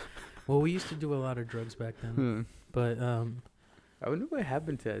 Yeah. Well, we used to do a lot of drugs back then. But, I wonder what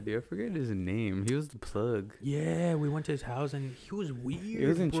happened to that dude. I forget his name. He was the plug. Yeah, we went to his house and he was weird. He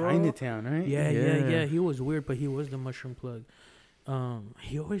was in Chinatown, right? Yeah. He was weird, but he was the mushroom plug.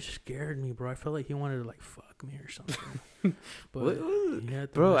 He always scared me, bro. I felt like he wanted to like fuck me or something. But yeah,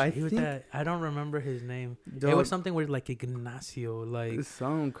 bro, I don't remember his name. It was something with like Ignacio, like it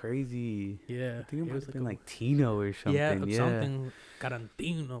sounded crazy. Yeah, I think it must have been like Tino or something. Yeah, something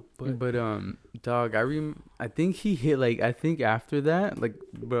Carantino. But dog, I think he hit I think after that, like,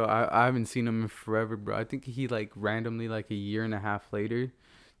 bro, I haven't seen him in forever, bro. I think he like randomly like a year and a half later,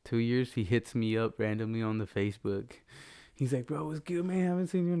 2 years, he hits me up randomly on the Facebook. He's like, bro, what's good, man? I haven't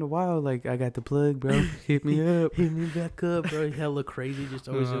seen you in a while. Like, I got the plug, bro. Hit me up. Hit me back up, bro. He hella crazy, just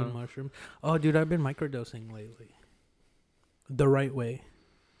always doing mushrooms. Oh, dude, I've been microdosing lately. The right way.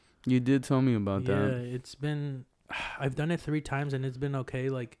 You did tell me about that. Yeah, it's been... I've done it 3 times, and it's been okay.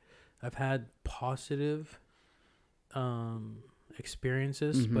 Like, I've had positive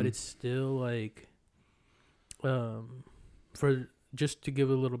experiences, but it's still, like... Just to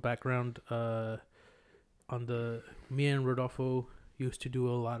give a little background... me and Rodolfo used to do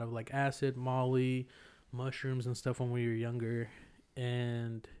a lot of like acid, Molly, mushrooms and stuff when we were younger,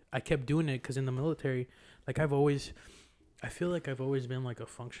 and I kept doing it because in the military, like I feel like I've always been like a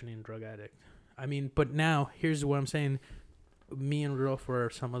functioning drug addict. I mean, but now here's what I'm saying: me and Rodolfo are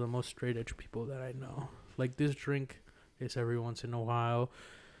some of the most straight edge people that I know. Like this drink is every once in a while.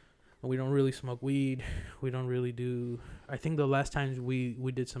 We don't really smoke weed. We don't really do... I think the last times we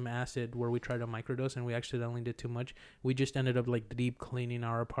did some acid where we tried to microdose and we accidentally did too much, we just ended up like deep cleaning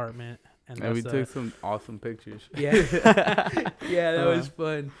our apartment. And we took some awesome pictures. Yeah. Yeah, that was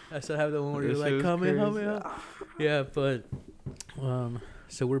fun. I still have the one where you're like, come in. Yeah, but...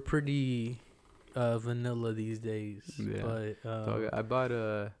 so we're pretty vanilla these days. Yeah. But I bought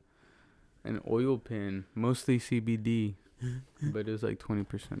an oil pen, mostly CBD. But it was like 20%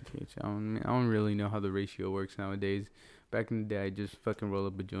 THC. I don't really know how the ratio works nowadays. Back in the day, I just fucking roll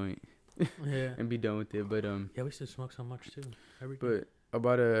up a joint, and be done with it. But yeah, we used to smoke so much too. But I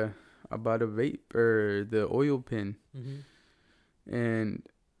bought a vape or the oil pen, and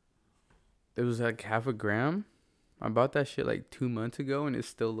it was like 0.5 gram. I bought that shit like 2 months ago, and it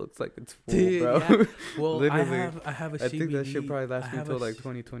still looks like it's full, bro. Yeah. Well, literally, I have a CBD. I think that shit probably lasts me until like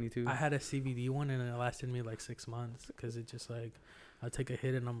 2022. I had a CBD one, and it lasted me like 6 months because it just like I take a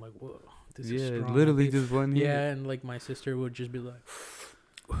hit, and I'm like, whoa, this is strong. Yeah, literally just one hit. Yeah, and like my sister would just be like,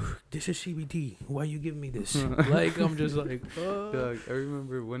 this is CBD. Why you giving me this? Like I'm just like, oh. Dog, I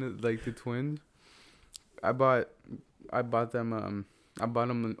remember when it like the twins. I bought them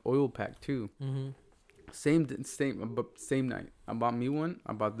an oil pack too. Same night. I bought me one.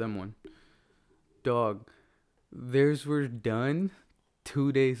 I bought them one. Dog, theirs were done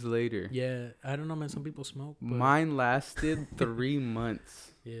 2 days later. Yeah, I don't know, man. Some people smoke. But mine lasted 3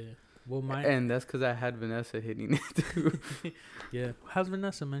 months. Yeah. Well, and that's because I had Vanessa hitting it too. Yeah. How's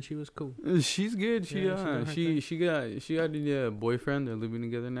Vanessa, man? She was cool. She's good. She got a boyfriend. They're living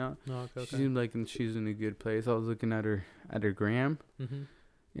together now. Oh, okay. She seems like she's in a good place. I was looking at her gram.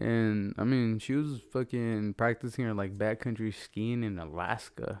 And I mean, she was fucking practicing her like backcountry skiing in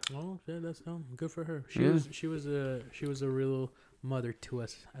Alaska. Oh, yeah, that's good for her. She was a real mother to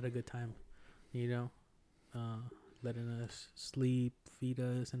us at a good time, you know, letting us sleep, feed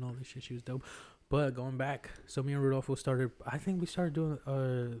us, and all this shit. She was dope. But going back, so me and Rodolfo started. I think we started doing.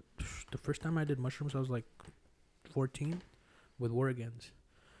 The first time I did mushrooms, I was like 14, with Oregons.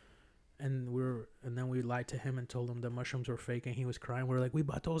 And then we lied to him and told him the mushrooms were fake, and he was crying. We were like, we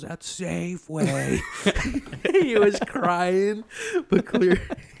bought those at Safeway. He was crying, but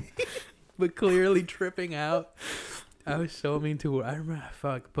clearly tripping out. I was so mean to her. I remember,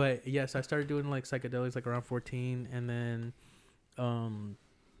 fuck. But yes, I started doing like psychedelics like around 14, and then,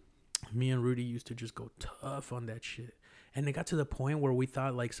 me and Rudy used to just go tough on that shit. And it got to the point where we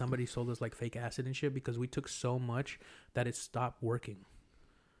thought like somebody sold us like fake acid and shit because we took so much that it stopped working.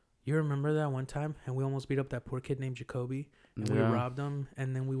 You remember that one time? And we almost beat up that poor kid named Jacoby. And we robbed him.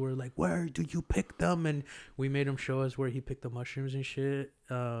 And then we were like, where do you pick them? And we made him show us where he picked the mushrooms and shit.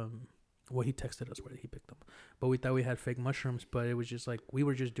 Well, he texted us where he picked them. But we thought we had fake mushrooms. But it was just like, we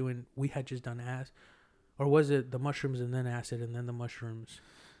had just done acid. Or was it the mushrooms and then acid and then the mushrooms?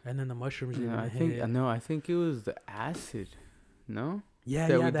 And then the mushrooms didn't hit. I think it was the acid. No? Yeah,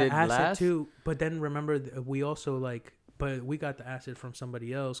 the acid last? Too. But then remember, we also like... But we got the acid from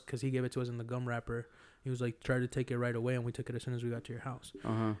somebody else because he gave it to us in the gum wrapper. He was like, try to take it right away, and we took it as soon as we got to your house.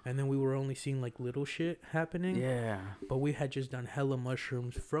 And then we were only seeing like little shit happening. Yeah. But we had just done hella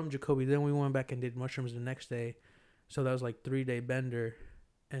mushrooms from Jacoby. Then we went back and did mushrooms the next day. So that was like 3-day bender.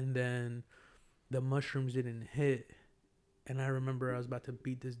 And then the mushrooms didn't hit. And I remember I was about to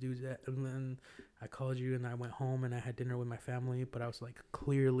beat this dude's ass. And then I called you and I went home and I had dinner with my family. But I was like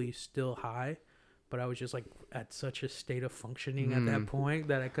clearly still high. But I was just like at such a state of functioning at that point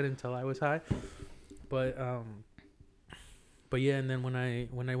that I couldn't tell I was high. But yeah, and then when I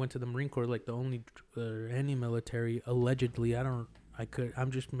went to the Marine Corps, like the only any military allegedly, I'm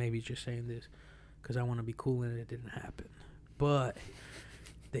just maybe just saying this because I want to be cool and it didn't happen. But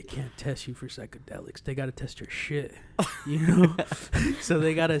they can't test you for psychedelics. They gotta test your shit, you know. So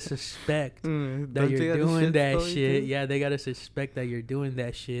they gotta suspect that you're doing that shit. Yeah, they gotta suspect that you're doing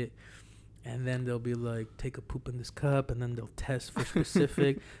that shit. And then they'll be like, take a poop in this cup, and then they'll test for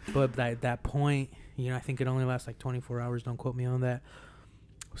specific. But at that point, you know, I think it only lasts like 24 hours. Don't quote me on that.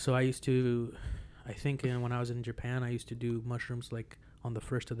 So I think when I was in Japan, I used to do mushrooms like on the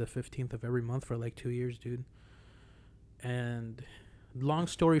 1st to the 15th of every month for like 2 years, dude. And long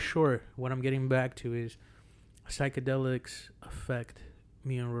story short, what I'm getting back to is psychedelics affect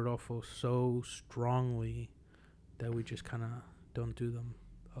me and Rodolfo so strongly that we just kind of don't do them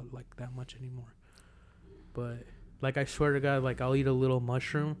like that much anymore. But like I swear to God, like I'll eat a little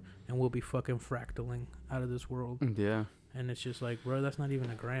mushroom and we'll be fucking fractaling out of this world. Yeah. And it's just like, bro, that's not even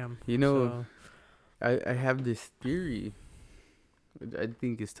a gram. You know, so, I have this theory. I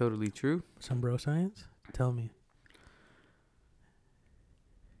think it's totally true. Some bro science? Tell me.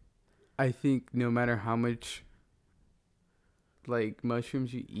 I think no matter how much like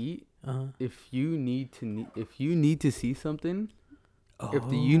mushrooms you eat, if you need to see something. If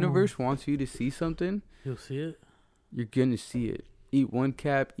the universe wants you to see something, you'll see it. You're gonna see it. Eat one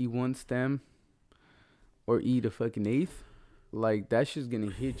cap, eat one stem, or eat a fucking eighth. Like that shit's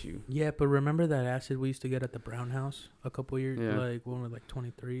gonna hit you. Yeah, but remember that acid we used to get at the Brown House a couple years, like when we were like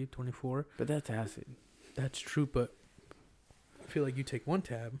 23, 24. But that's acid. That's true, but I feel like you take one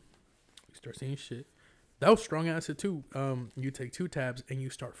tab, you start seeing shit. That was strong acid too. You take 2 tabs and you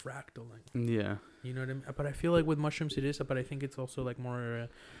start fractaling. Yeah. You know what I mean? But I feel like with mushrooms it is, but I think it's also like more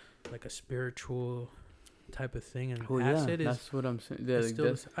like a spiritual type of thing. And acid is... that's what I'm saying.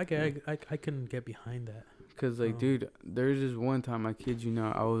 Yeah, I can get behind that. Because like, dude, there's this one time, I kid you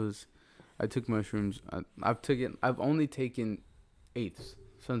not, I took mushrooms. I've only taken eighths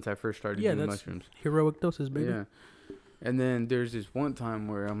since I first started doing mushrooms. Heroic doses, baby. Yeah. And then there's this one time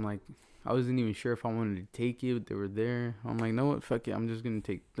where I'm like, I wasn't even sure if I wanted to take it. They were there. I'm like, no, what? Fuck it. I'm just gonna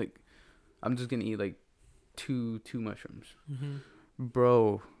eat like two mushrooms. Mm-hmm.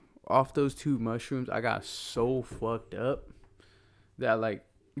 Bro, off those 2 mushrooms, I got so fucked up that like,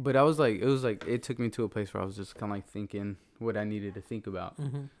 but it took me to a place where I was just kind of like thinking what I needed to think about.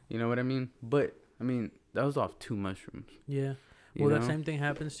 Mm-hmm. You know what I mean? But I mean, that was off 2 mushrooms. Yeah. Well, that same thing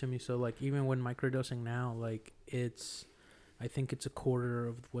happens to me. So like, even when microdosing now, like I think it's a quarter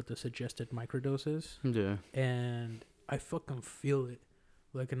of what the suggested microdose is. Yeah. And I fucking feel it.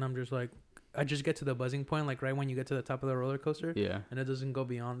 Like, and I'm just like, I just get to the buzzing point, like right when you get to the top of the roller coaster. Yeah. And it doesn't go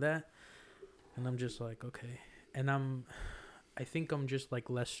beyond that. And I'm just like, okay. And I think I'm just like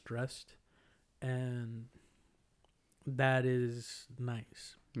less stressed. And that is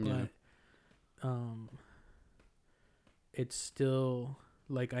nice. Yeah. But it's still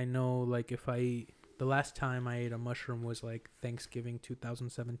like, I know, like, if I eat, the last time I ate a mushroom was like Thanksgiving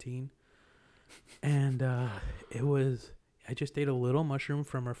 2017, and it was, I just ate a little mushroom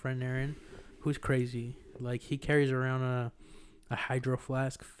from our friend Aaron, who's crazy. Like, he carries around a hydro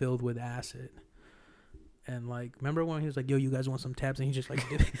flask filled with acid. And like, remember when he was like, "Yo, you guys want some tabs?" And he's just like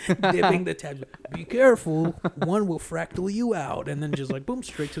dipping the tabs. Be careful, one will fractal you out, and then just like boom,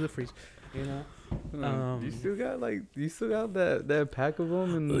 straight to the freeze. You know. You still got that pack of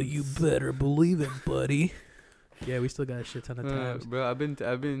them, and you better believe it, buddy. Yeah, we still got a shit ton of tabs, bro. I've been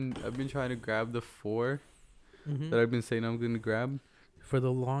trying to grab the 4 that I've been saying I'm gonna grab for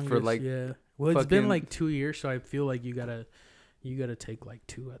the longest. Yeah. Well, it's been like 2 years, so I feel like you gotta take like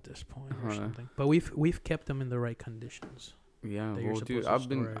 2 at this point or something. But we've kept them in the right conditions. Yeah, well, dude,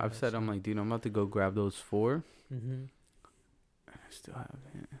 I've said, I'm like, dude, I'm about to go grab those 4. I still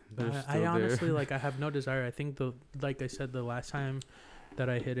haven't. I honestly like, I have no desire. I think like I said, the last time that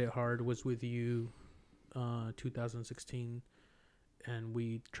I hit it hard was with you, 2016, and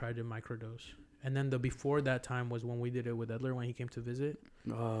we tried to microdose. And then the before that time was when we did it with Edler when he came to visit.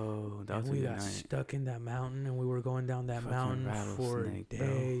 Oh, that was a good night. We got stuck in that mountain, and we were going down that mountain for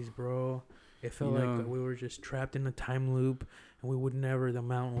days, bro. It felt like we were just trapped in a time loop, and the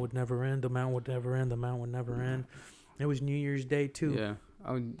mountain would never end. The mountain would never end. The mountain would never end. It was New Year's Day too. Yeah.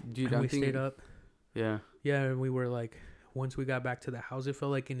 Dude, we stayed up. Yeah. Yeah, and we were like, once we got back to the house, it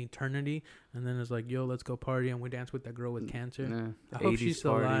felt like an eternity. And then it's like, yo, let's go party, and we danced with that girl with cancer. Yeah. I hope she's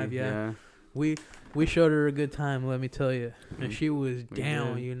still alive. Yeah. We showed her a good time, let me tell you. And she was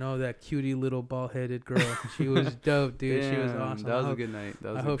down, you know, that cutie little bald-headed girl. She was dope, dude. She was awesome. That was a good night.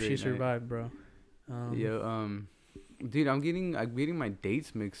 I hope she survived, bro. Dude, I'm getting my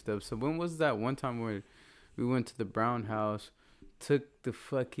dates mixed up. So when was that one time where we went to the Brown house, took the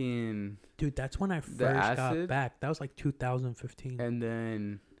fucking... Dude, that's when I first got back. That was like 2015. And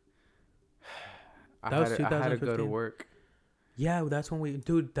then I had to go to work. Yeah, that's when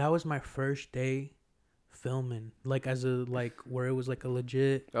dude, that was my first day filming, like, as a, like, where it was like a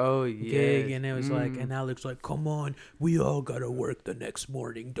legit gig, and it was like, and Alex like, come on, we all gotta work the next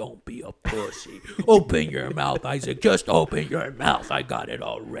morning, don't be a pussy. Open your mouth, Isaac, just open your mouth, I got it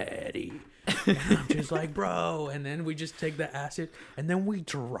already. And I'm just like, bro, and then we just take the acid, and then we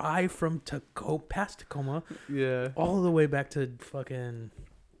drive from past Tacoma, all the way back to fucking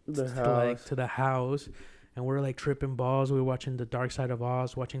to the house. And we're like tripping balls. We were watching The Dark Side of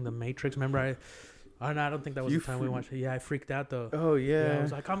Oz, watching The Matrix. Remember, I don't think that was the time we watched it. Yeah, I freaked out though. Oh yeah. I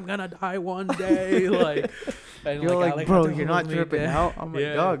was like, I'm gonna die one day. Like, and you're like, bro, you're not tripping out. I'm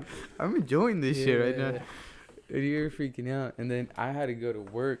like, dog, I'm enjoying this shit right now. And you're freaking out. And then I had to go to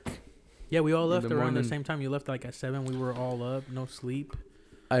work. Yeah, we all left around the same time. You left like at 7. We were all up, no sleep.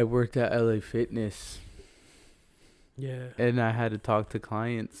 I worked at LA Fitness. Yeah. And I had to talk to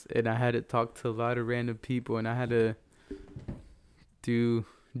clients, and I had to talk to a lot of random people, and I had to do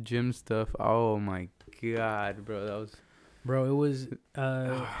gym stuff. Oh my god, bro, that was... Bro, it was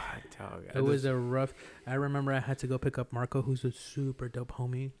it was a rough... I remember I had to go pick up Marco, who's a super dope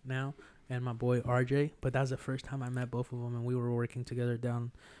homie now, and my boy RJ, but that was the first time I met both of them, and we were working together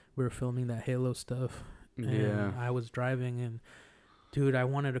we were filming that Halo stuff, and I was driving, and dude, I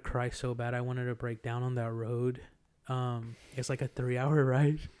wanted to cry so bad. I wanted to break down on that road. It's like a 3-hour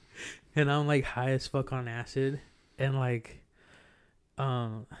ride, and I'm like high as fuck on acid, and like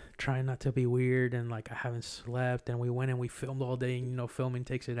trying not to be weird, and like I haven't slept, and we went and we filmed all day, and you know, filming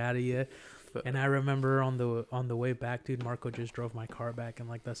takes it out of you. And I remember on the way back, dude, Marco just drove my car back, and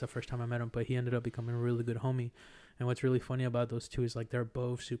like that's the first time I met him, but he ended up becoming a really good homie. And what's really funny about those two is like they're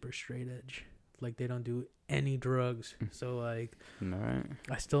both super straight edge. Like, they don't do any drugs. So, like,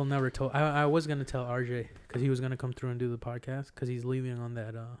 I still never told... I was going to tell RJ, because he was going to come through and do the podcast, because he's leaving on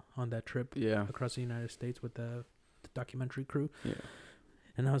that trip across the United States with the documentary crew. Yeah.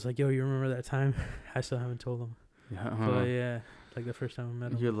 And I was like, yo, you remember that time? I still haven't told him. Yeah. But, yeah, like the first time I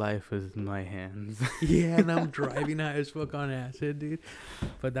met him. Your life was in my hands. Yeah, and I'm driving high as fuck on acid, dude.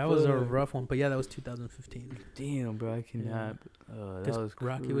 But that was a rough one. But, yeah, that was 2015. Damn, bro, I cannot... that was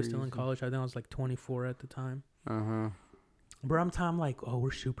Rocky crazy. was still in college. I think I was like 24 at the time. Bro, I'm like, oh,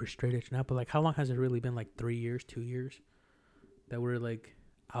 we're super straight edge now. But like, how long has it really been? Like 3 years, 2 years, that we're like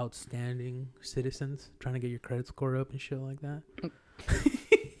outstanding citizens, trying to get your credit score up and shit like that.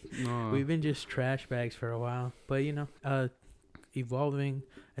 We've been just trash bags for a while, but you know, evolving,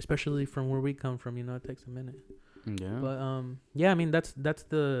 especially from where we come from. You know, it takes a minute. Yeah. But yeah, I mean, that's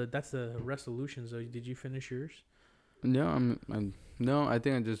the resolutions. Though, did you finish yours? No, no. I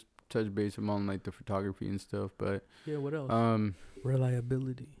think I just touch base on like the photography and stuff. But yeah, what else?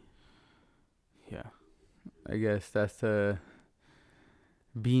 Reliability. Yeah, I guess that's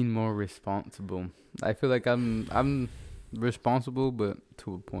being more responsible. I feel like I'm responsible, but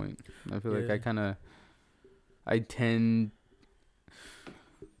to a point. I feel like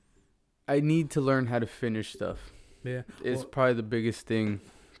I need to learn how to finish stuff. Yeah, it's probably the biggest thing,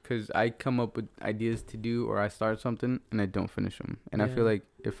 because I come up with ideas to do, or I start something and I don't finish them, and I feel like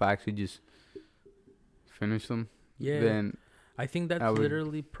if I actually just finish them, then I think that's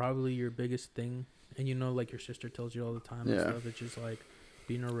literally probably your biggest thing. And you know, like your sister tells you all the time and stuff. It's just like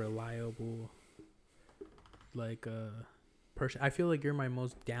being a reliable, like person. I feel like you're my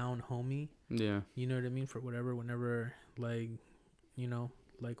most down homie. Yeah. You know what I mean? For whatever, whenever, like, you know,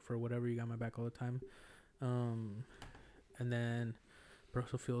 like for whatever, you got my back all the time. And then, but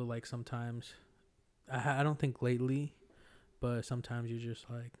also feel like sometimes, I don't think lately, but sometimes you're just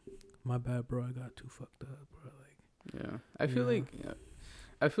like, my bad, bro. I got too fucked up, bro. Like, yeah. I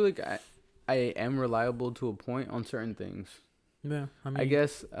feel like I am reliable to a point on certain things. Yeah, I mean, I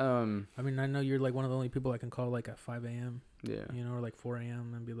guess. I mean, I know you're like one of the only people I can call like at 5 a.m. Yeah. You know, or like 4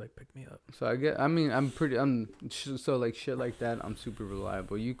 a.m. and be like, pick me up. So so like shit like that. I'm super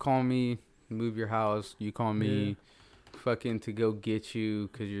reliable. You call me, move your house. You call me, fucking to go get you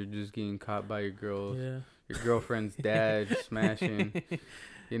because you're just getting caught by your girls. Yeah. Your girlfriend's dad smashing.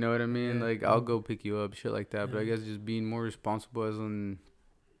 You know what I mean? Yeah. Like I'll go pick you up, shit like that. Yeah. But I guess just being more responsible, as in,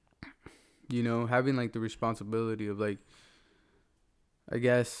 you know, having like the responsibility of like, I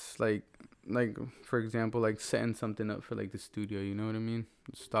guess like for example, like setting something up for like the studio, you know what I mean?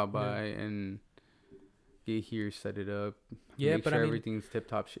 Stop by and get here, set it up, make sure everything's tip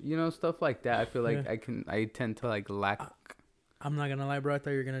top shit, you know, stuff like that. I feel like I tend to like lack. I'm not gonna lie, bro. I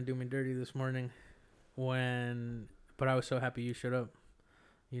thought you were gonna do me dirty this morning, but I was so happy you showed up,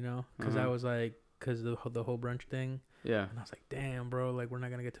 you know, because I was like, because the whole brunch thing. Yeah. And I was like, damn, bro, like, we're not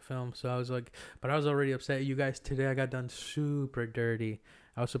going to get to film. So I was like, but I was already upset. You guys, today I got done super dirty.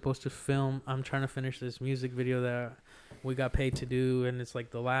 I was supposed to film. I'm trying to finish this music video that we got paid to do. And it's like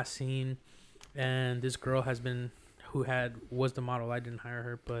the last scene. And this girl was the model. I didn't hire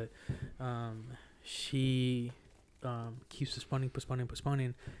her, but she keeps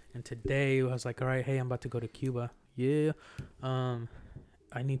postponing. And today I was like, all right, hey, I'm about to go to Cuba. Yeah.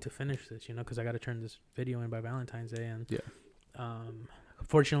 I need to finish this, you know, because I got to turn this video in by Valentine's Day. And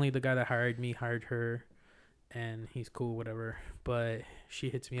fortunately, the guy that hired me hired her, and he's cool, whatever. But she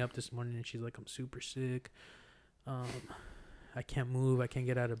hits me up this morning, and she's like, I'm super sick. I can't move. I can't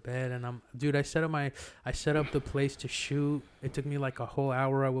get out of bed. And I set up the place to shoot. It took me like a whole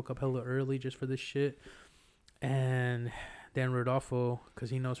hour. I woke up hella early just for this shit. And then Rodolfo, because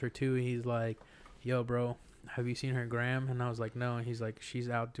he knows her too, he's like, yo, bro, have you seen her gram? And I was like, no. And he's like, she's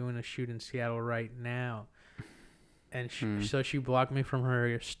out doing a shoot in Seattle right now. And so she blocked me from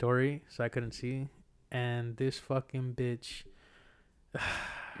her story, so I couldn't see. And this fucking bitch.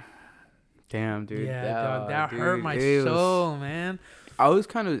 Damn, dude. Yeah, dog, that hurt my soul, man.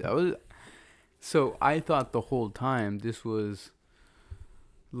 So I thought the whole time this was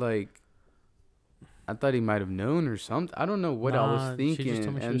like, I thought he might have known or something. I don't know what I was thinking. She just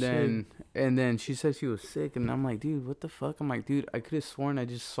told me she was sick. And then she said she was sick, and I'm like, dude, what the fuck? I'm like, dude, I could have sworn I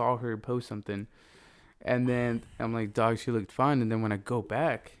just saw her post something. And then I'm like, dog, she looked fine. And then when I go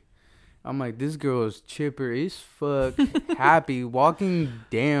back, I'm like, this girl is chipper as fuck, happy, walking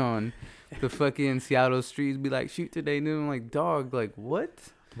down the fucking Seattle streets, be like, shoot today. And then I'm like, dog, like, what?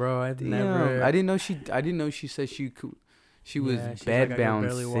 Bro, I didn't know she said she was bedbound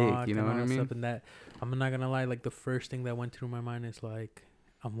like, sick, you know what I mean? And that, I'm not gonna lie, like the first thing that went through my mind is like,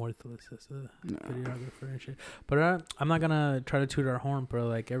 I'm worthless as a videographer and shit. But I'm not gonna try to toot our horn, bro.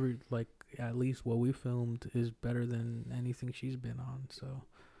 Like at least what we filmed is better than anything she's been on. So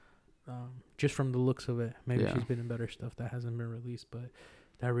just from the looks of it, maybe she's been in better stuff that hasn't been released, but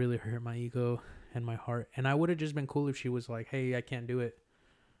that really hurt my ego and my heart. And I would have just been cool if she was like, hey, I can't do it.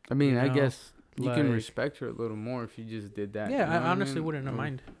 I mean, I guess you can respect her a little more if you just did that. Yeah, you know I honestly wouldn't have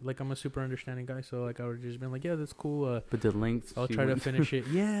mind. Like, I'm a super understanding guy, so like I would have just been like, yeah, that's cool. But the length, I'll try to finish it.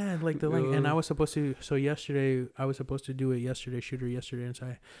 Yeah, like the length. And I was supposed to. So yesterday, I was supposed to do it yesterday. Shoot her yesterday, and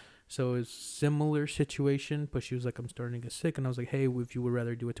so it's similar situation. But she was like, I'm starting to get sick, and I was like, hey, if you would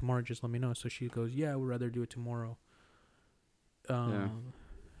rather do it tomorrow, just let me know. So she goes, yeah, I would rather do it tomorrow.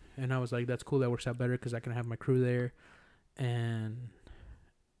 And I was like, that's cool. That works out better because I can have my crew there, and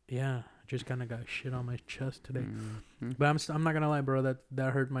yeah. Just kind of got shit on my chest today. Mm-hmm. But I'm not gonna lie, bro,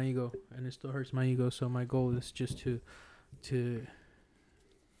 that hurt my ego, and it still hurts my ego. So my goal is just to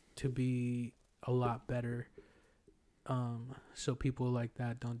be a lot better so people like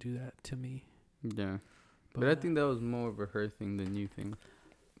that don't do that to me. Yeah. But I think that was more of a her thing than you think,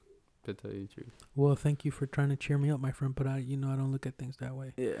 to tell you the truth. Well, thank you for trying to cheer me up, my friend, but I don't look at things that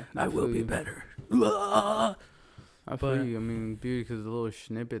way. Yeah. I will be better. I feel you. I mean, dude, because the little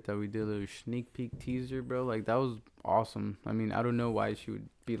snippet that we did, a little sneak peek teaser, bro, like, that was awesome. I mean, I don't know why she would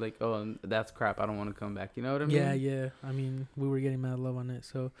be like, oh, that's crap, I don't want to come back. You know what I mean? Yeah. I mean, we were getting mad love on it,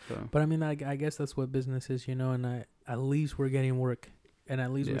 so. But, I mean, I guess that's what business is, you know, and at least we're getting work. And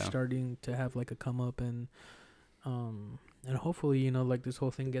at least we're starting to have, like, a come up, and hopefully, you know, like, this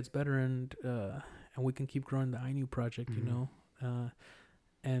whole thing gets better, and we can keep growing the iNew project, you know,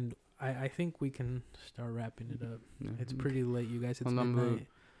 and I think we can start wrapping it up. It's pretty late, you guys. It's midnight.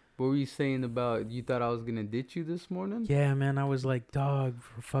 What were you saying about you thought I was gonna ditch you this morning? Yeah, man, I was like, dog,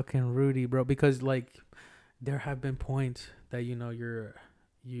 for fucking Rudy, bro, because, like, there have been points that, you know,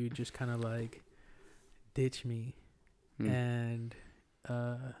 you just kind of, like, ditch me, and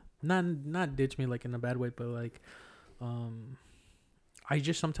not ditch me like in a bad way, but like I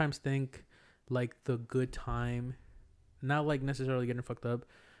just sometimes think like the good time, not like necessarily getting fucked up,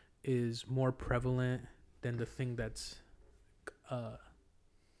 is more prevalent than the thing that's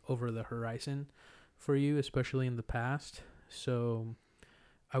over the horizon for you, especially in the past. So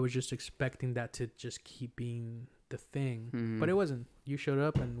I was just expecting that to just keep being the thing, but it wasn't. You showed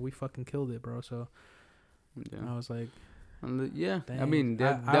up and we fucking killed it, bro. So I was like, yeah, dang. I mean,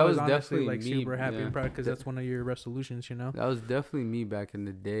 that was honestly, definitely like me, super happy and proud because that's one of your resolutions, you know. That was definitely me back in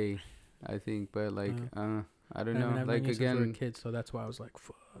the day, I think. But like, I don't know. I mean, like, again, since we were kids, so that's why I was like,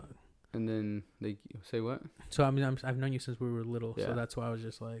 fuck. And then like, say what? So I mean, I've known you since we were little, so that's why I was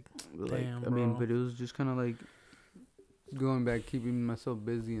just like, damn, bro. I mean, but it was just kind of like going back, keeping myself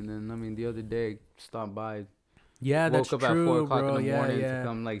busy, and then I mean, the other day, I stopped by. Yeah, that's true, woke up at 4 o'clock bro. in the morning to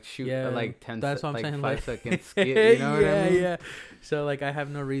come like shoot like 10 that's what I'm saying, 5 second skit, you know what I mean? Yeah. So like I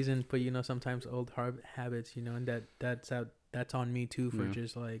have no reason, but you know, sometimes old habits, you know, and that's on me too for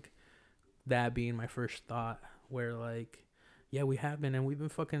just like that being my first thought, where like, yeah, we have been, and we've been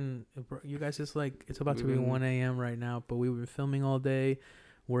fucking, you guys, it's like, it's about to be 1 a.m. right now, but we've been filming all day,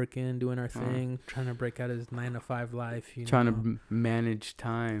 working, doing our thing, trying to break out his 9-to-5 life, you know. Trying to manage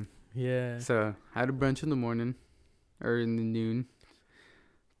time. Yeah. So I had a brunch in the morning. Or in the noon,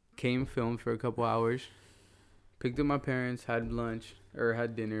 came, filmed for a couple hours, picked up my parents, had lunch, or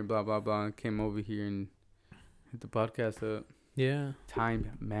had dinner, blah, blah, blah, came over here and hit the podcast up. Yeah.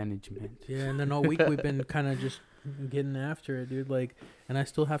 Time management. Yeah, and then all week we've been kind of just getting after it, dude. Like, and I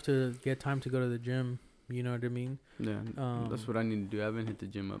still have to get time to go to the gym, you know what I mean? Yeah, that's what I need to do. I haven't hit the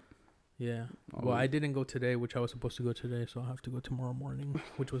gym up. Yeah. Well, I didn't go today, which I was supposed to go today, so I'll have to go tomorrow morning,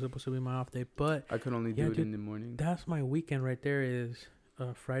 which was supposed to be my off day. But I could only do it in the morning. That's my weekend right there. Is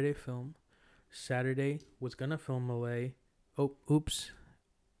Friday film, Saturday was gonna film Malay. Oh, oops,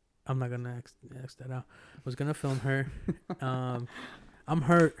 I'm not gonna X that out. Was gonna film her. I'm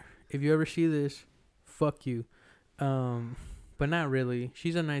hurt. If you ever see this, fuck you. But not really.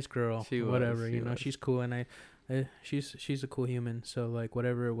 She's a nice girl. Whatever, you know. She's cool, and she's a cool human, so like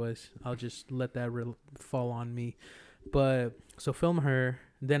whatever it was, I'll just let that fall on me. But so film her,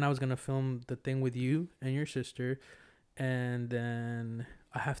 then I was gonna film the thing with you and your sister, and then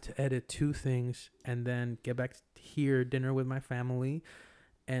I have to edit 2 things, and then get back here, dinner with my family,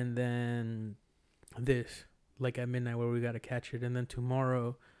 and then this like at midnight where we gotta catch it, and then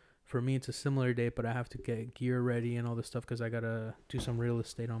tomorrow for me it's a similar date, but I have to get gear ready and all this stuff because I gotta do some real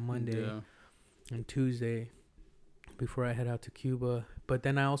estate on Monday and Tuesday before I head out to Cuba. But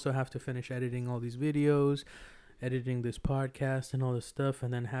then I also have to finish editing all these videos, editing this podcast and all this stuff,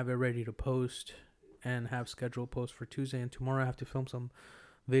 and then have it ready to post and have scheduled posts for Tuesday. And tomorrow I have to film some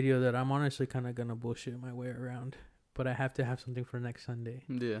video that I'm honestly kind of gonna bullshit my way around, but I have to have something for next Sunday.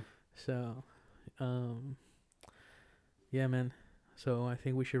 Yeah. So, yeah, man. So I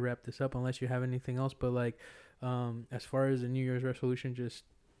think we should wrap this up unless you have anything else. But like, as far as the New Year's resolution, just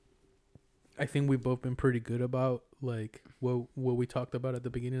I think we've both been pretty good about like what we talked about at the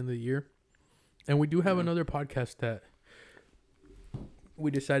beginning of the year. And we do have another podcast that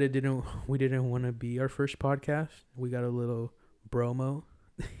we decided we didn't want to be our first podcast. We got a little bromo.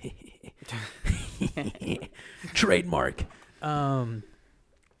 Trademark. But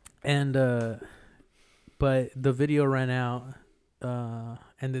the video ran out,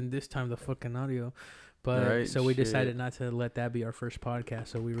 and then this time the fucking audio. But so we decided not to let that be our first podcast.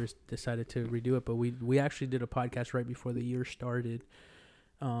 So we decided to redo it. But we actually did a podcast right before the year started.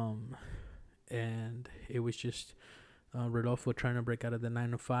 And it was just Rodolfo trying to break out of the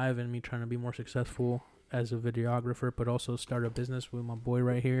 9-to-5 and me trying to be more successful as a videographer, but also start a business with my boy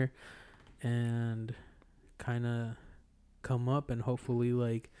right here, and kind of come up, and hopefully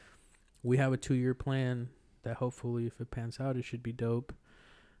like we have a 2-year plan that hopefully if it pans out it should be dope.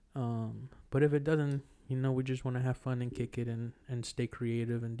 But if it doesn't, you know, we just want to have fun and kick it and stay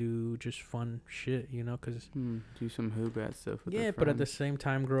creative and do just fun shit, you know, because do some hood rat stuff with but at the same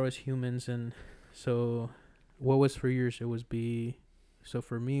time grow as humans. And so what was for yours? It was so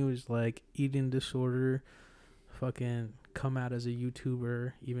for me it was like eating disorder, fucking come out as a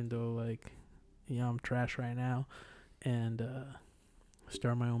YouTuber, even though like, you know, I'm trash right now, and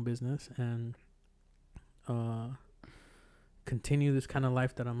start my own business and continue this kind of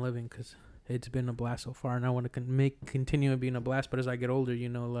life that I'm living, because it's been a blast so far, and I want to continue being a blast. But as I get older, you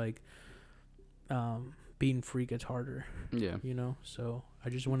know, like being free gets harder. Yeah. You know, so I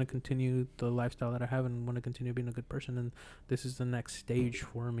just want to continue the lifestyle that I have and want to continue being a good person, and this is the next stage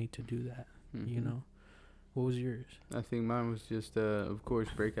for me to do that. Mm-hmm. You know, what was yours? I think mine was just of course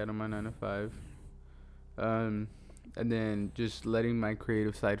break out of my 9 to 5, and then just letting my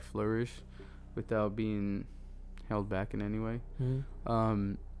creative side flourish without being held back in any way.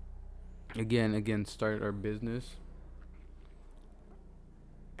 Mm-hmm. Again, start our business.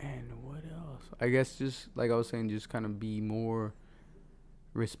 And what else? I guess just like I was saying, just kind of be more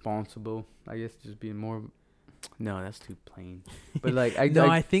responsible. I guess just being more. No, that's too plain. But like,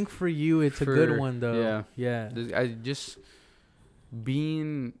 I think for you, it's a good one though. Yeah. I just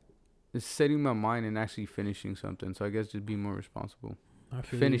setting my mind and actually finishing something. So I guess just be more responsible.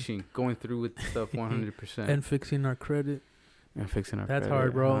 Finishing, going through with stuff 100%, and fixing our credit. That's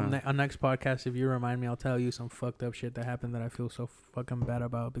hard, bro. On next podcast, if you remind me, I'll tell you some fucked up shit that happened that I feel so fucking bad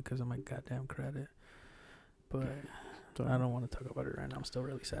about because of my goddamn credit. But I don't want to talk about it right now. I'm still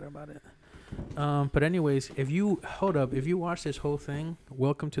really sad about it. But anyways, if you watch this whole thing,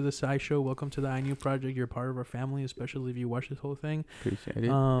 welcome to the SciShow. Welcome to the I Knew Project. You're part of our family, especially if you watch this whole thing. Appreciate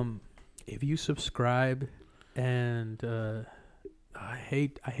it. If you subscribe, and I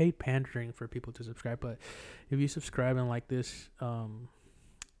hate pandering for people to subscribe, but if you subscribe and like this,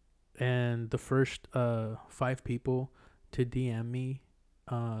 and the first 5 people to DM me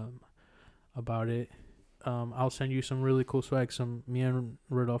about it, I'll send you some really cool swag. Me and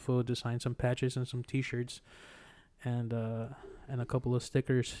Rodolfo designed some patches and some T-shirts, and a couple of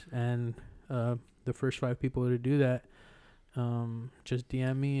stickers. And the first 5 people to do that, just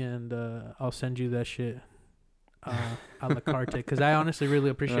DM me, and I'll send you that shit. A la carte, because I honestly really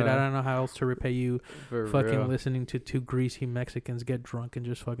appreciate it. I don't know how else to repay you for fucking real. Listening to 2 greasy Mexicans get drunk and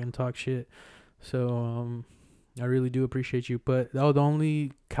just fucking talk shit. So I really do appreciate you, but the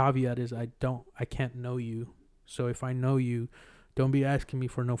only caveat is I can't know you. So if I know you, don't be asking me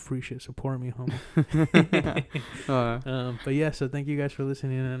for no free shit. Support me, homie. But yeah, so thank you guys for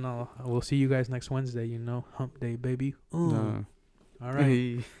listening, and we'll see you guys next Wednesday. You know, hump day, baby. All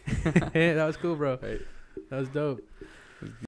right. Hey, that was cool, bro. Right. That was dope.